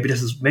wrong, and maybe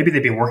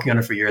they've been working on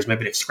it for years.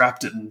 Maybe they've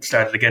scrapped it and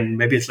started again.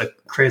 Maybe it's like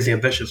crazy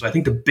ambitious. I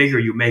think the bigger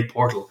you make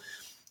Portal,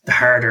 the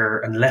harder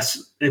and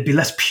it'd be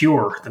less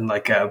pure than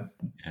like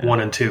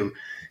 1 and 2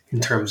 in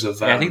terms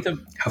of I think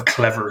how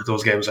clever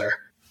those games are.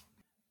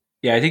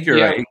 Yeah, I think you're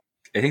right.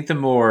 I think the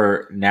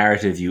more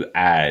narrative you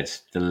add,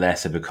 the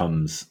less it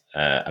becomes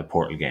a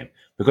Portal game.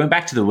 But going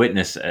back to The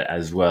Witness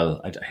as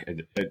well,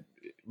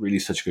 really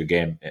such a good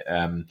game.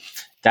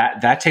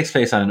 That takes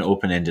place on an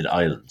open-ended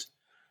island.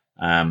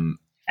 And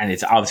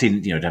it's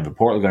obviously, don't have a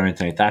portal gun or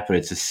anything like that, but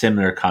it's a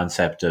similar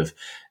concept of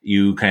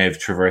you kind of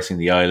traversing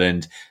the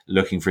island,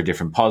 looking for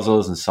different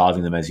puzzles and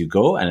solving them as you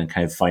go, and then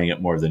kind of finding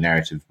out more of the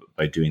narrative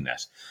by doing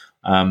that.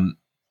 Man,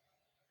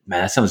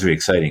 that sounds really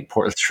exciting.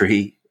 Portal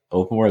 3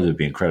 open world would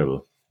be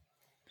incredible.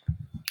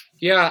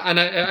 Yeah, and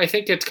I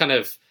think it's kind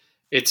of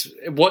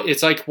what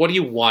do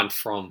you want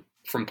from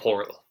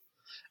Portal?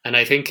 And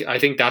I think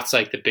that's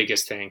like the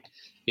biggest thing.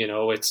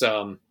 It's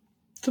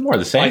more of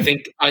the same. I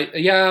think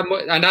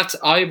and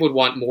I would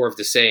want more of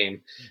the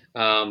same.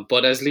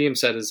 But as Liam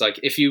said, is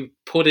like if you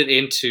put it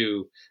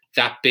into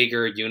that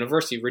bigger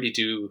universe, you really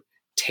do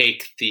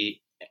take the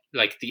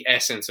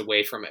essence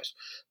away from it.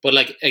 But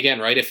like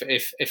again, right?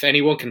 If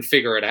anyone can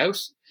figure it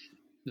out,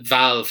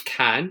 Valve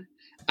can.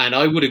 And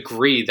I would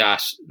agree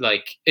that,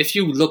 like, if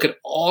you look at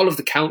all of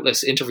the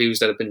countless interviews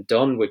that have been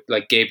done with,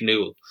 like, Gabe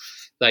Newell,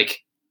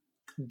 like,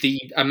 the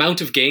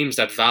amount of games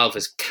that Valve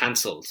has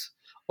cancelled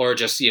or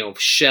just,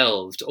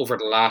 shelved over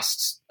the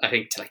last, I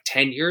think,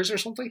 10 years or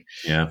something.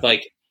 Yeah.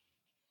 Like,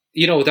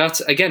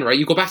 that's, again, right,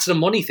 you go back to the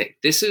money thing.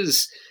 This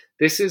is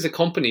a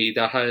company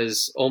that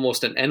has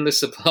almost an endless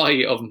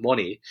supply of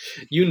money.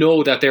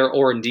 That their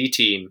R&D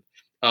team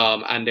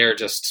and their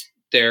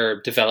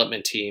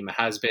development team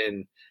has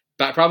been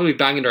probably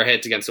banging their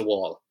heads against the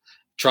wall,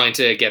 trying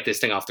to get this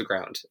thing off the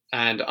ground.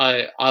 And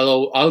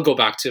I'll go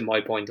back to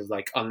my point of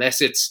like,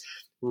 unless it's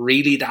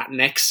really that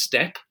next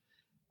step,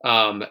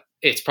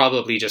 it's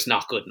probably just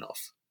not good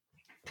enough.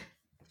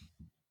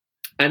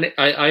 And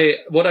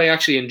what I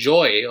actually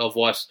enjoy of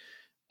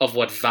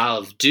what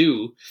Valve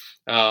do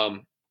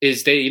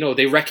is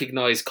they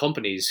recognize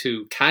companies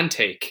who can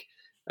take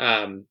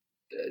the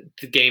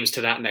games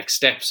to that next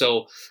step.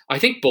 So I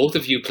think both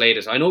of you played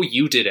it. I know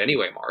you did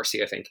anyway,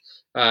 Marcy. I think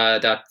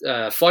that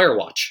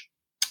Firewatch.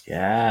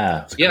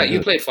 Yeah, you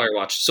played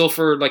Firewatch. So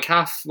for like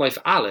Half-Life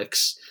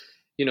Alyx,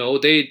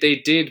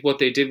 they did what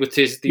they did with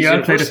these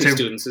university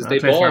students. Is they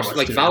bought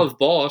Valve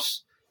bought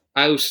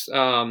out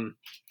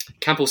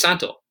Campo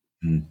Santo,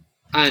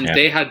 and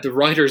they had the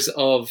writers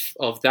of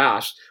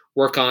that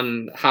work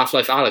on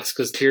Half-Life Alyx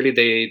because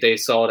clearly they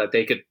saw that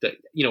they could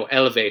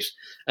elevate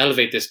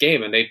this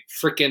game, and they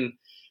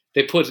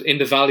put In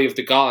the Valley of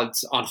the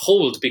Gods on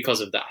hold because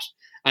of that.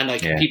 And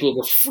people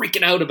were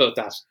freaking out about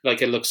that.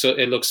 Like it looks so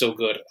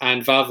good.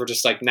 And Valve were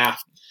just like, nah,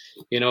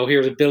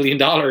 here's $1 billion.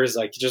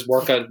 Like just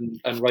work out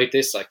and write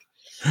this. Like,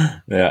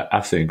 yeah,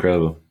 absolutely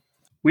incredible.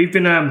 We've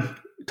been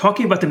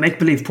talking about the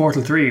make-believe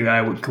Portal 3.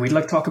 Can we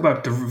talk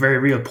about the very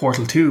real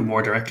Portal 2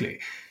 more directly?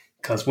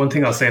 Because one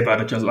thing I'll say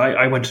about it, just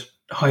I went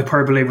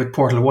hyperbole with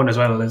Portal 1 as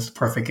well as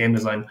perfect game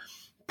design.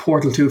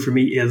 Portal 2 for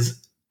me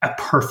is a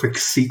perfect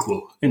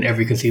sequel in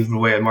every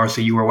conceivable way. And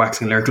Marcy, you were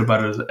waxing lyrical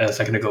about it a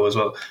second ago as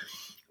well.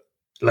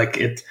 Like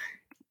it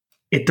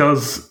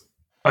does.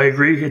 I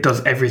agree. It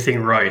does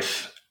everything right.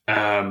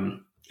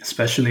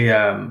 Especially,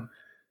 not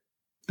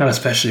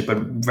especially, but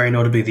very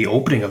notably the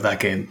opening of that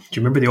game. Do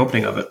you remember the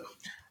opening of it?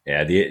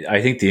 Yeah,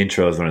 I think the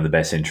intro is one of the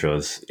best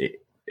intros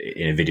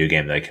in a video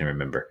game that I can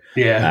remember.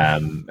 Yeah.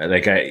 The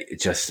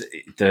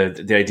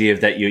idea of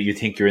that you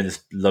think you're in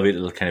this lovely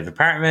little kind of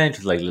apartment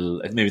with like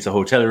little, maybe it's a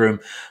hotel room,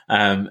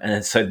 and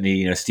then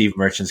suddenly Steve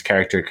Merchant's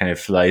character kind of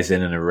flies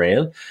in on a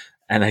rail.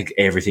 And like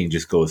everything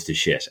just goes to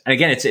shit. And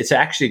again, it's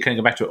actually kind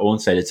of go back to Owen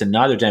said. It's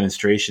another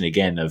demonstration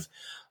again of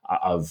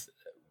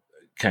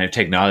kind of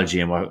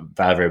technology and what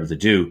Valve are able to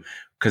do.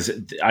 Because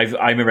I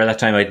remember at that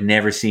time I'd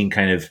never seen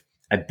kind of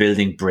a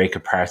building break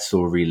apart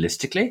so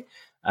realistically.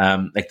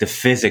 Like the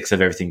physics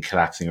of everything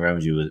collapsing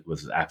around you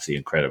was absolutely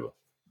incredible.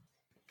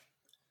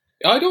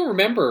 I don't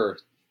remember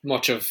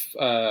much of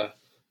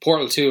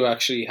Portal 2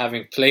 actually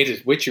having played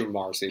it with you,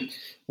 Marcy.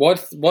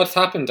 What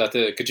happened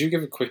could you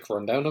give a quick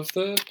rundown of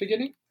the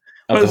beginning?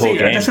 of the whole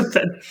game.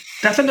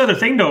 That's another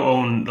thing, though.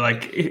 Owen,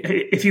 like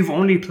if you've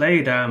only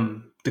played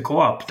the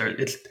co-op,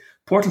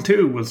 Portal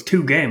 2 was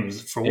 2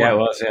 games for one. Yeah, it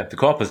was. Yeah, the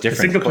co-op was different.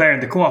 The single player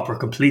and the co-op were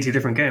completely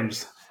different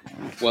games.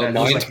 Well,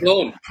 mind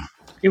blown.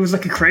 It was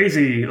like a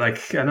crazy,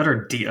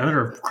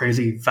 another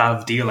crazy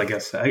Valve deal, I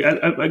guess.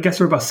 I guess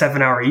we're about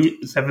 7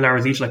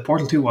 hours each. Like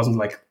Portal 2 wasn't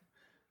like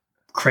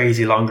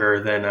crazy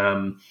longer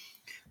than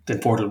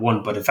Portal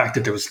 1, but in fact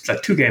that there was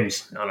like 2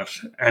 games on it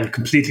and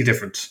completely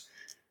different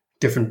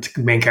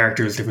main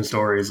characters, different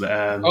stories.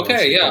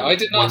 I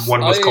did not.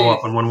 One was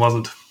co-op and one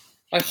wasn't.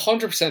 I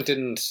 100%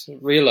 didn't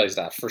realize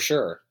that for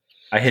sure.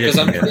 I hit it.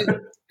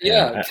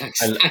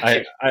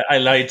 I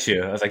lied to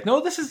you. I was like, no,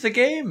 this is the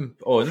game.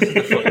 Oh, this is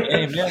the fucking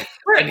game. Yeah.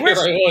 And here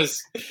I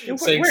was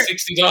saying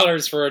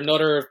 $60 for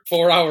another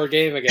 4-hour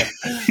game again.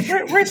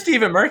 Where's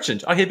Stephen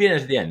Merchant? Oh, he'll be in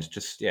it at the end.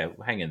 Just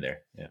hang in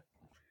there. Yeah.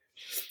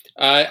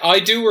 I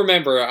do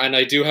remember, and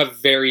I do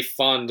have very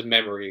fond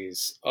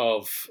memories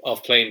of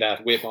playing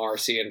that with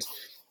Marcy,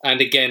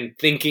 and again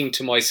thinking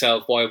to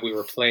myself while we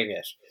were playing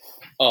it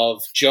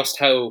of just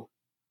how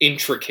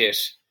intricate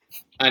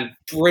and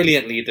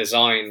brilliantly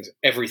designed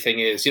everything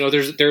is. You know,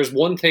 there's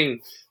one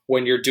thing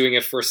when you're doing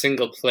it for a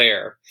single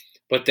player,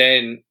 but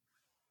then,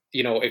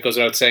 you know, it goes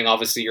without saying,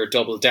 obviously you're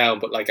double down,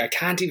 but like I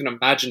can't even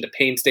imagine the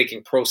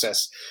painstaking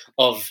process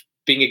of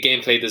being a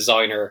gameplay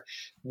designer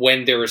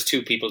when there is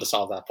 2 people to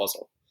solve that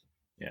puzzle.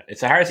 Yeah,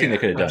 it's the hardest thing they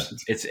could have done.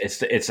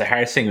 It's the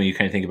hardest thing when you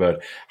kind of think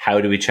about how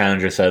do we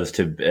challenge ourselves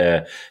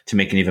to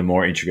make an even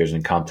more intricate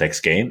and complex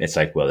game. It's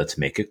like, well, let's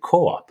make it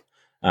co-op.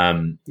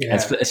 And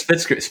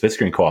split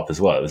screen co-op as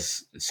well. It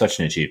was such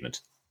an achievement.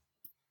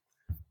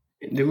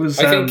 It was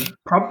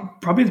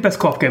probably the best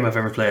co-op game I've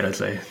ever played, I'd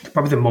say.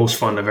 Probably the most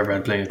fun I've ever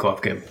had playing a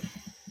co-op game.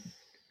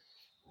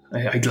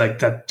 I like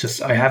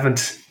that. I haven't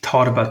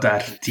thought about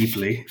that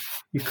deeply.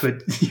 You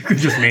could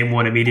just name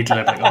one immediately.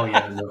 I'm like, oh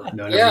yeah,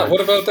 no. Yeah,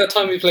 what about that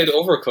time we played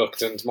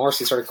Overcooked and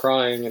Marcy started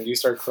crying and you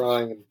started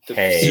crying?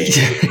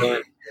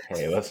 And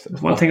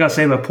One thing I'll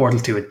say about Portal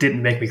 2, it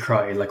didn't make me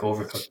cry like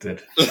Overcooked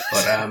did.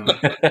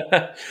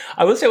 But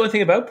I will say one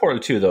thing about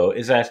Portal 2 though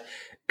is that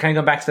kind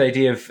of going back to the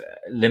idea of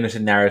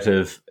limited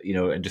narrative, you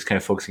know, and just kind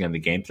of focusing on the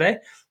gameplay.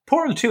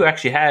 Portal 2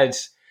 actually had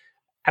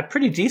a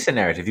pretty decent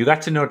narrative. You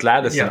got to know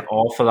Gladys an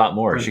awful lot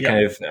more. She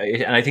kind of,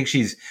 and I think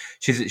she's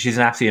an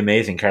absolutely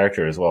amazing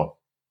character as well.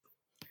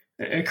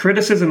 A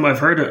criticism I've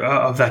heard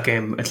of that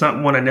game, it's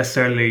not one I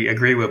necessarily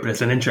agree with, but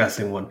it's an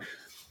interesting one.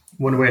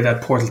 One way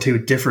that Portal 2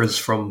 differs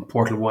from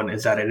Portal 1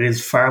 is that it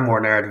is far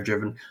more narrative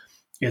driven.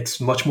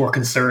 It's much more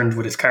concerned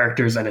with its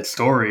characters and its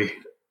story.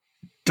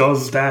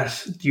 Does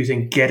that, do you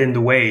think, get in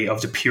the way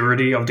of the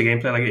purity of the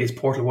gameplay? Like, is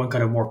Portal 1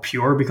 kind of more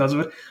pure because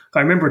of it? I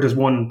remember there's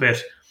one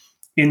bit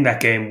in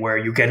that game where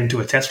you get into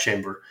a test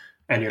chamber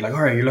and you're like,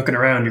 all right, you're looking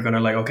around, you're going to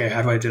like, okay,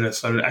 how do I do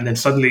this? And then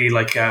suddenly,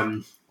 like,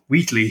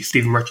 Wheatley,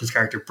 Stephen Merchant's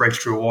character, breaks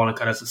through a wall and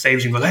kind of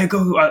saves you and goes, hey,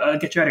 go, I'll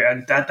get you out of here.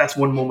 And that's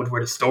one moment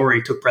where the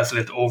story took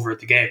precedent over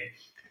the game.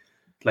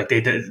 Like,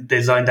 they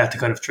designed that to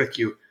kind of trick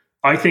you.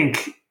 I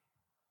think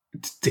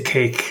the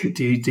cake,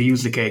 to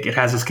use the cake, it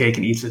has its cake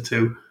and eats it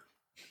too.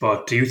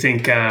 But do you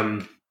think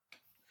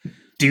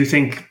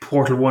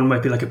Portal 1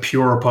 might be like a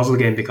pure puzzle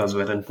game because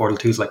of it, and Portal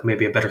 2 is like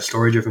maybe a better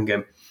story-driven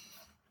game?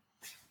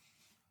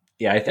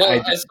 Yeah,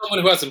 as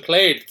someone who hasn't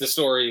played the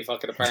story,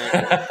 fucking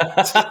apparently.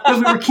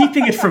 Because we were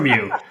keeping it from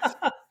you.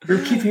 We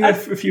were keeping it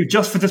from you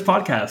just for this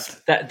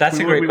podcast. That's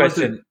a great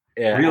question.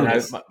 Yeah,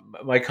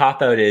 my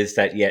cop-out is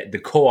that, the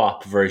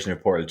co-op version of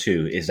Portal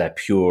 2 is that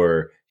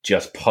pure,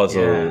 just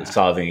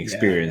puzzle-solving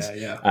experience.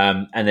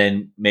 And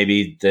then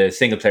maybe the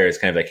single player is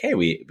kind of like, hey,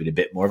 we had a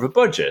bit more of a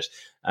budget.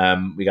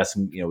 We got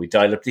some, we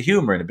dialed up the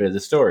humor and a bit of the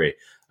story.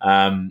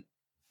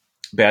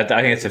 But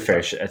I think it's a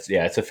fair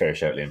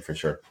shout, Liam, for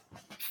sure.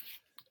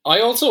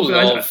 I also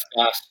love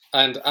that,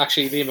 and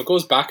actually, Liam, it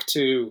goes back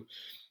to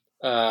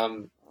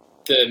the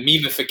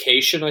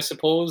memification, I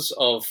suppose,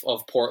 of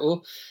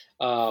Portal.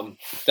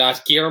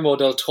 That Guillermo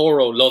del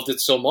Toro loved it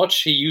so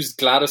much, he used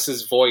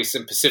Gladys's voice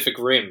in Pacific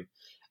Rim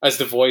as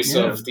the voice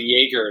of the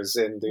Jaegers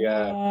in the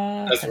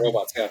as the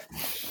robots. Yeah,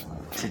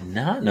 did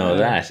not know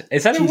that.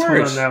 Is that a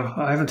word? Hold on now.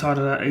 I haven't thought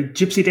of that.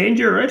 Gypsy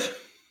Danger, right?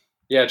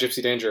 Yeah,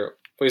 Gypsy Danger.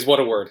 But what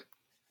a word!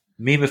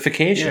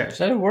 Memification. Yeah. Is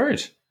that a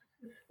word?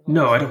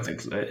 No, I don't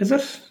think so. Is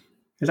it?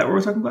 Is that what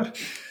we're talking about?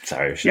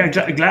 Sorry.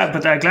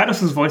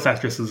 Gladys's voice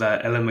actress is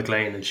Ellen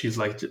McLean, and she's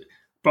like,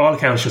 by all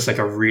accounts, just like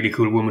a really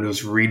cool woman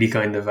who's really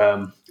kind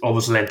of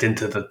always lent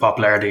into the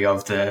popularity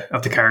of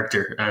the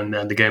character and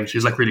the game.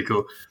 She's like really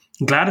cool.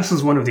 Gladys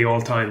is one of the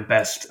all-time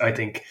best, I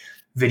think,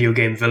 video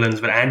game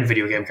villains, and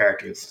video game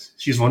characters.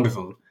 She's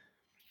wonderful.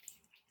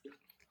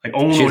 Like,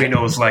 Owen only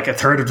knows like a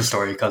third of the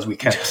story because we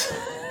kept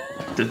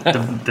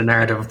the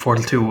narrative of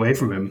Portal 2 away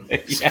from him.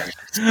 Yeah.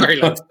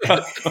 It's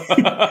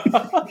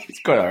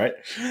quite all right.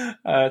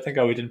 Thank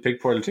God we didn't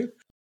pick Portal 2.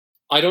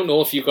 I don't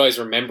know if you guys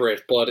remember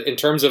it, but in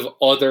terms of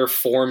other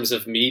forms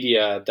of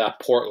media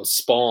that Portal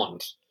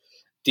spawned,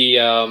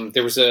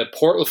 there was a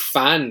Portal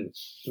fan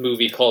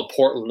movie called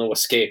Portal No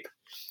Escape.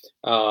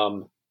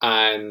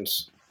 And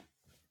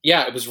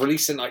it was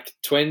released in like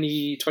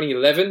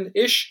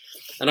 2011-ish.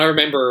 And I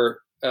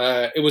remember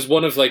it was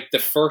one of like the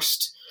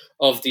first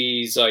of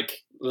these,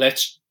 like,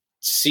 let's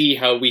see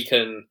how we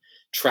can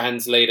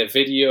translate a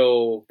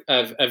video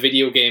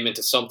game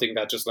into something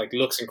that just like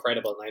looks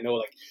incredible. And I know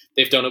like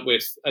they've done it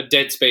with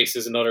Dead Space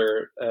is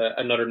another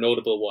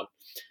notable one.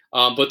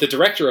 But the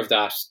director of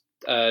that,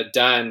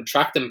 Dan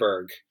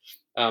Trachtenberg,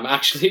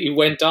 actually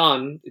went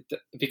on,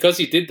 because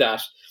he did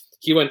that,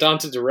 he went on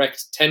to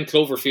direct 10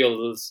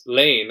 Cloverfield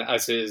Lane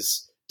as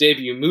his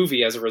debut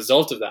movie as a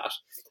result of that.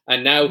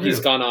 And now he's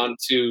gone on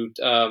to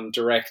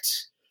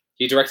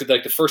he directed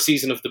like the first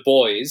season of The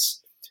Boys.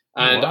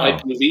 And I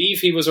believe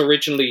he was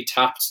originally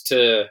attached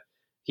to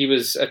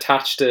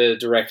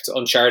direct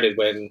Uncharted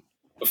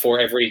before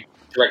every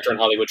director in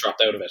Hollywood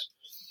dropped out of it.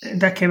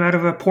 That came out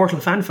of a Portal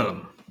fan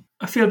film.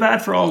 I feel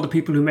bad for all the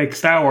people who make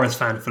Star Wars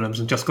fan films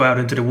and just go out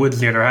into the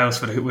woods near their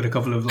house with a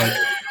couple of like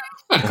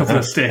a couple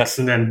of sticks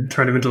and then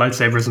turn them into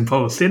lightsabers and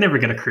post. They never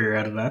get a career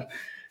out of that.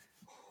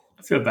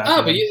 I feel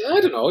bad. But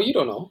I don't know. You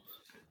don't know.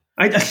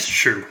 That's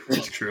true.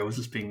 That's true. I was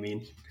just being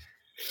mean.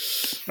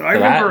 But I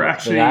remember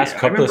actually... The last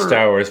couple of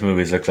Star Wars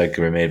movies looked like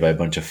they were made by a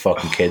bunch of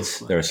fucking kids.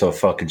 They were so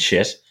fucking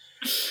shit.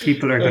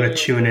 People are going to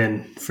tune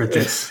in for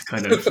this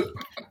kind of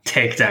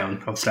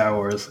takedown of Star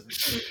Wars.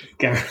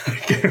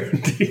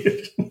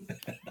 Guaranteed.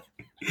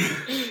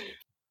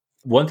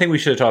 One thing we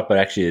should have talked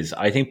about actually is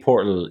I think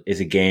Portal is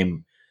a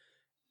game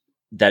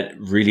that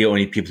really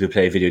only people who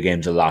play video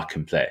games a lot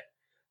can play.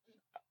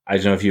 I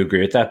don't know if you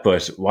agree with that,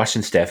 but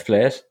watching Steph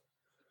play it,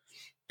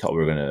 I thought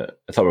we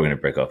were gonna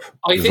break up.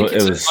 I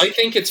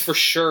think it's for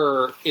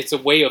sure. It's a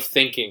way of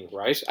thinking,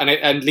 right?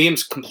 And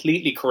Liam's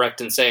completely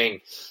correct in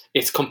saying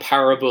it's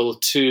comparable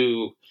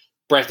to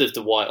Breath of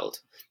the Wild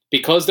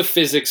because the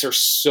physics are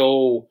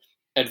so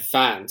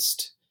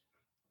advanced.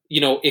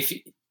 You know, if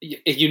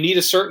you need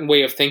a certain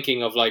way of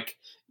thinking of like,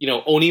 you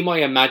know, only my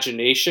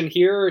imagination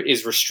here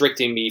is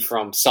restricting me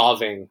from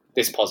solving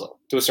this puzzle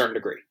to a certain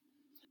degree.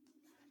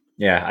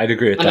 Yeah, I'd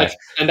agree with that.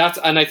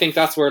 And I think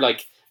that's where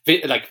like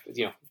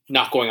you know,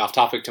 not going off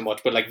topic too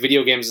much, but like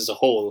video games as a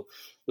whole,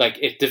 like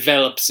it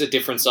develops a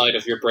different side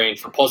of your brain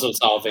for puzzle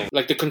solving.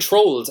 Like the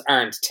controls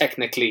aren't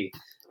technically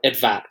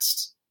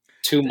advanced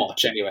too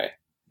much anyway.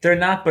 They're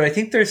not, but I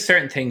think there's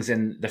certain things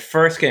in the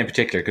first game in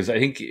particular, because I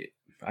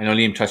know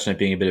Liam touched on it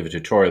being a bit of a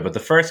tutorial, but the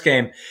first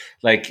game,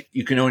 like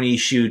you can only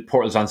shoot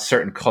portals on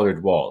certain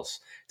colored walls.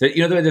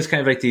 You know, there's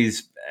kind of like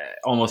these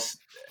almost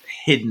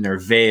hidden or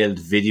veiled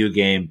video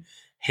game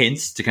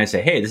hints to kind of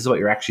say, hey, this is what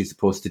you're actually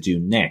supposed to do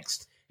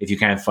next if you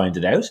can't find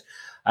it out.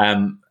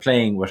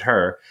 Playing with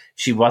her,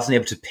 she wasn't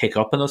able to pick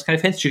up on those kind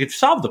of hints. She could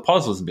solve the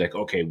puzzles and be like,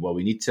 okay, well,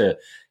 you need to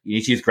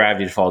use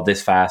gravity to fall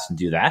this fast and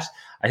do that.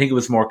 I think it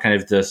was more kind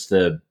of just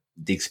the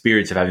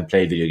experience of having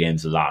played video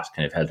games a lot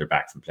kind of held her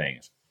back from playing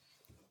it.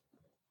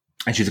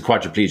 And she's a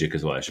quadriplegic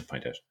as well, I should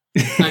point out.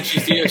 And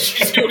she's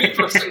the only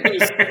person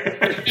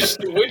who's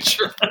the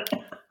Witcher.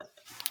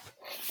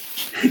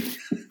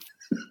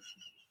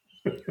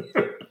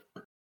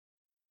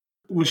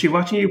 Was she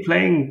watching you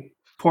playing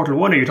Portal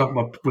 1, or are you talking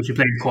about was you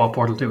playing co-op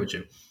Portal 2 with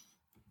you?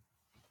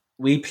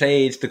 We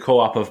played the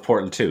co-op of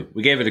Portal 2.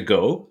 We gave it a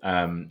go,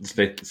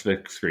 split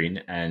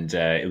screen, and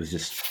it was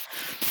just...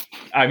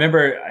 I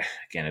remember,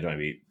 again, I don't want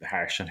to be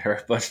harsh on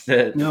her, but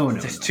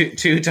there's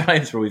two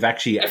times where we've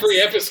actually... Every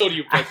episode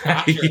you play.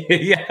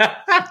 Yeah.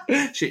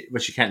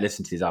 But she can't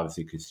listen to these,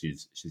 obviously, because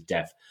she's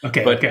deaf.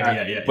 Okay, but,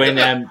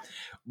 yeah.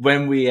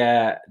 When we...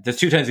 there's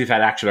two times we've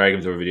had actual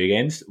arguments over video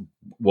games.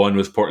 One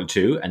was Portal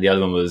 2, and the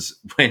other one was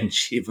when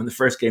the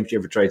first game she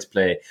ever tried to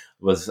play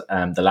was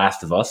The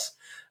Last of Us,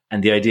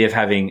 and the idea of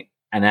having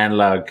an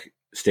analog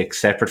stick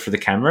separate for the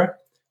camera...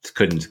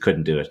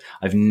 Couldn't do it.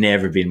 I've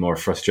never been more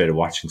frustrated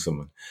watching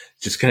someone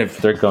just kind of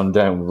they're going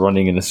down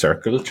running in a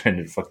circle trying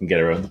to fucking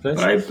get around the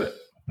place. But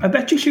I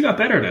bet you she got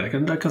better at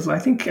it, because I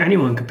think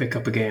anyone can pick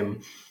up a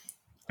game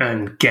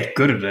and get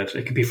good at it.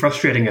 It can be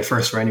frustrating at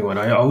first for anyone.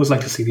 I always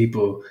like to see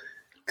people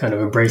kind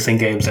of embracing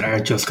games that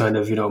aren't just kind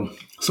of, you know,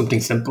 something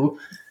simple.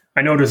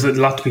 I know there's a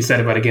lot to be said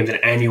about a game that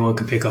anyone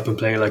can pick up and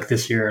play. Like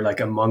this year, like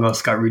Among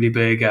Us got really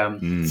big,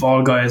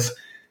 Fall Guys.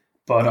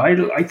 But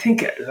I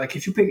think like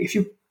if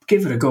you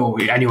give it a go,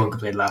 anyone can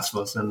play The Last of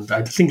Us, and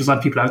I think there's a lot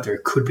of people out there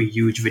who could be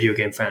huge video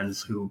game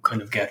fans who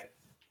kind of get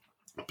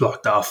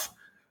blocked off.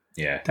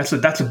 Yeah, that's a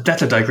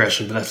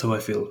digression, but that's how I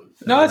feel.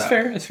 No, it's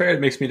fair. It's fair.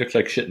 It makes me look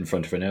like shit in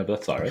front of her now, but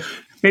that's all right.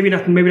 Maybe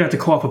not the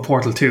co-op of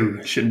Portal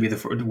 2 shouldn't be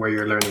where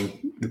you're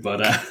learning,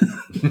 but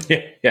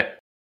yeah.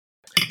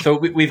 So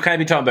we've kind of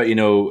been talking about, you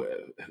know,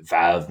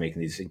 Valve making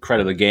these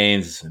incredible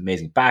games,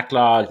 amazing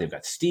backlog. They've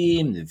got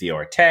Steam, the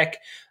VR tech.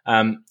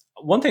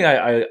 One thing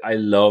I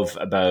love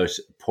about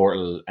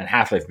Portal and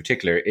Half-Life in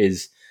particular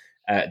is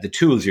the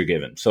tools you're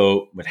given.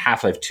 So with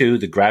Half-Life 2,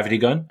 the gravity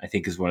gun, I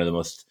think is one of the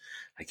most,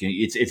 like,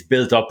 it's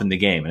built up in the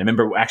game. And I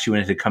remember actually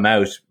when it had come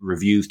out,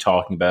 reviews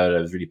talking about it,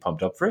 I was really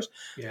pumped up for it.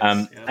 Yes,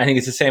 yeah. I think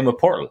it's the same with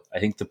Portal. I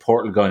think the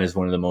Portal gun is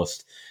one of the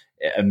most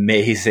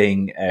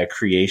amazing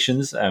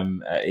creations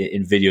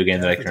in video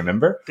game that I can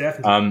remember.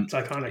 Definitely. It's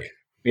iconic.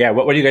 Yeah,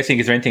 what do you guys think?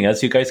 Is there anything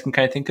else you guys can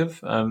kind of think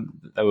of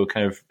that would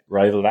kind of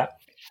rival that?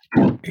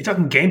 Are you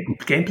talking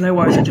gameplay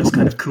wise, or just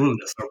kind of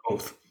coolness, or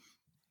both?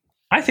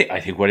 I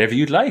think whatever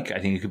you'd like. I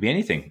think it could be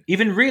anything,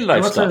 even real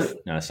life stuff.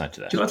 No, it's not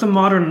to that. That's a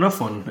modern enough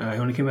one. It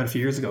only came out a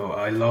few years ago.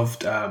 I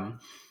loved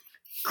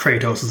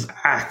Kratos'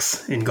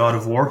 axe in God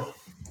of War,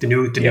 the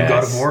new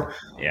God of War.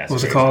 Yeah, what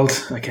was it called?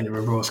 I can't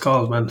remember what it's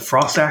called. Man,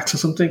 Frost Axe or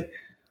something.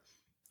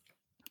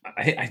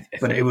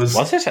 But it was.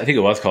 Was it? I think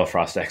it was called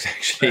Frost Axe.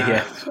 Actually,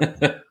 yeah.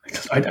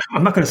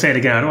 I'm not going to say it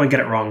again. I don't want to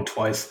get it wrong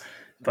twice.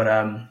 But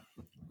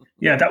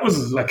yeah, that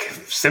was like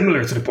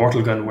similar to the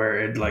Portal gun, where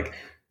it like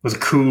was a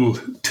cool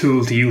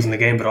tool to use in the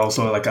game, but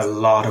also like a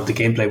lot of the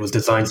gameplay was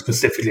designed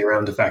specifically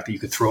around the fact that you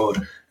could throw it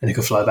and it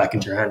could fly back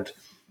into your hand.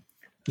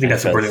 I think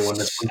that's a brilliant one.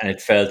 And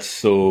it felt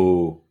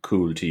so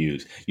cool to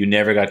use. You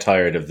never got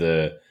tired of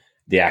the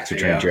axe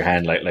returning to your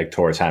hand like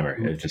Thor's hammer.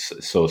 It was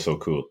just so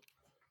cool.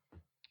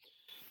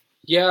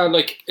 Yeah,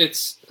 like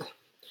it's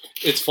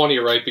funny,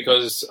 right?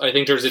 Because I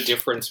think there's a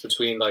difference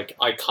between like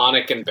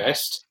iconic and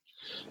best.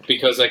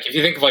 Because like if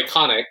you think of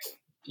iconic,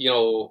 you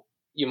know,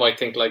 you might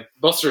think like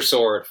Buster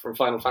Sword from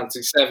Final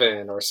Fantasy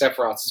VII, or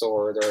Sephiroth's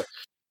sword,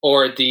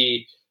 or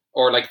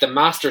like the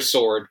Master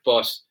Sword,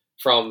 but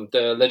from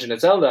the Legend of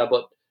Zelda.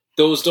 But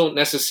those don't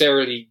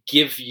necessarily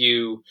give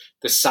you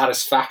the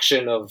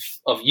satisfaction of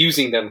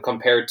using them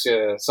compared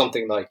to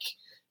something like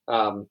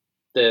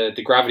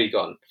the gravity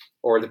gun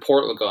or the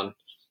portal gun.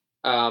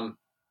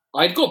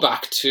 I'd go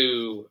back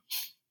to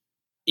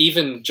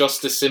even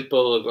just the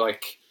simple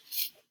like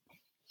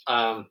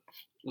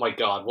my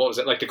God, what was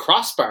it? Like the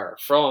crossbar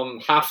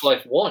from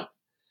Half-Life 1.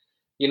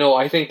 You know,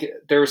 I think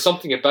there was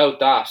something about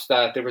that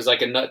there was like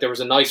there was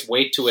a nice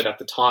weight to it at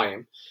the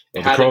time.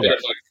 It had a bit of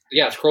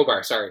like,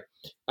 crowbar, sorry.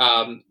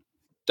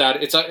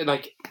 That it's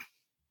like,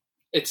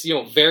 it's, you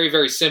know, very,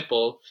 very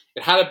simple.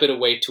 It had a bit of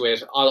weight to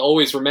it. I'll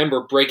always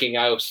remember breaking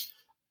out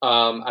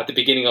at the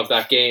beginning of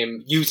that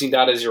game, using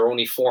that as your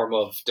only form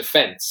of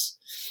defense.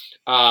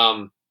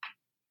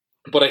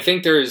 But I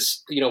think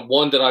there's, you know,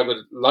 one that I would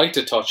like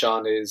to touch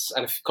on is,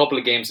 and a couple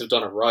of games have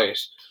done it right.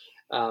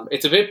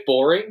 It's a bit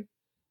boring,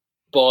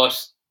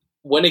 but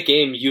when a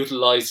game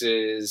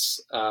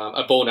utilizes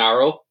a bow and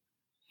arrow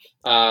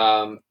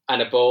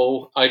and a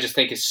bow, I just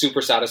think is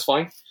super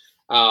satisfying.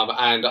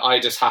 And I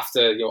just have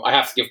to, you know, I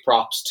have to give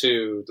props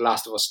to The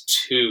Last of Us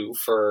 2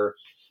 for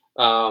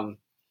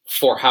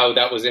how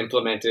that was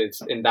implemented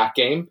in that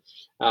game.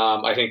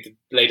 I think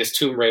the latest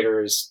Tomb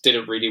Raiders did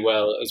it really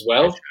well as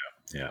well.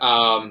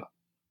 Yeah.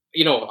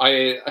 You know,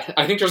 I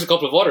think there's a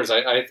couple of others.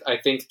 I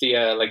think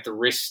the like the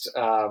wrist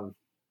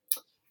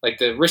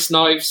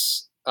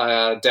knives.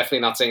 Definitely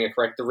not saying it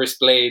correct. The wrist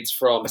blades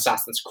from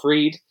Assassin's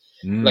Creed,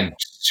 like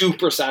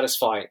super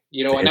satisfying.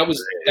 You know, and that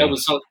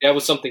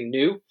was something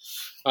new.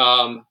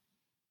 And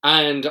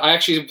I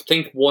actually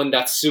think one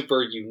that's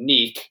super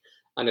unique,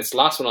 and it's the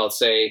last one I'll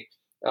say,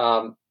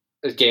 a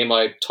game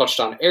I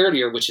touched on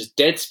earlier, which is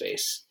Dead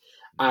Space.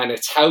 And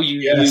it's how you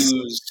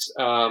use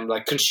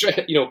like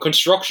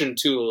construction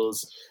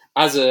tools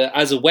as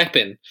a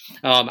weapon,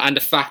 and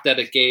the fact that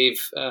it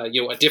gave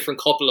you know, a different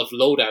couple of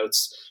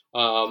loadouts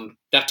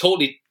that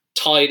totally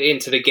tied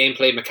into the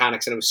gameplay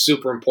mechanics, and it was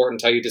super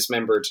important how you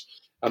dismembered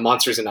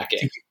monsters in that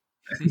game.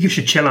 I think you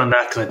should chill on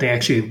that, because I think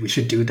actually we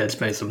should do Dead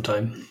Space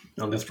sometime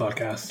on this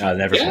podcast. I'll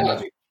never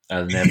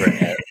I'm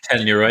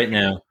telling you right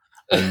now,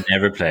 I'll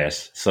never play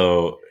it.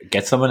 So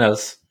get someone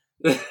else,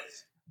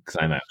 because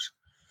I'm out.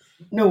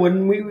 No,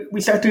 when we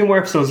start doing more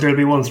episodes, there'll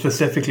be one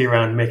specifically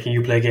around making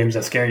you play games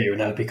that scare you, and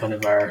that'll be kind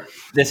of our...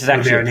 This is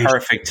actually a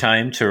perfect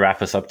time to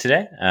wrap us up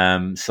today.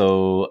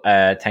 So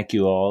thank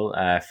you all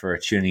for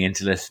tuning in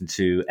to listen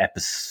to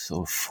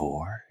episode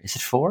 4. Is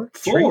it 4?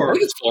 4? I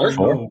think it's 4.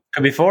 4.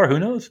 Could be 4, who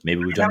knows?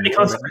 Maybe we've done it.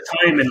 Because of the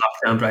time in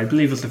lockdown, but I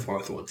believe it's the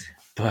 4th one.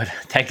 But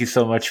thank you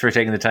so much for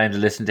taking the time to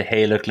listen to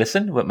Hey Look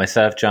Listen with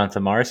myself,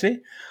 Jonathan Morrissey,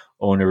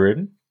 Ona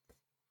Rudin.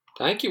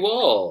 Thank you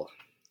all.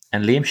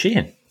 And Liam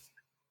Sheehan.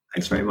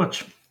 Thanks very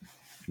much.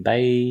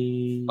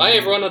 Bye. Bye,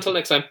 everyone. Until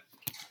next time.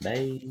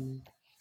 Bye.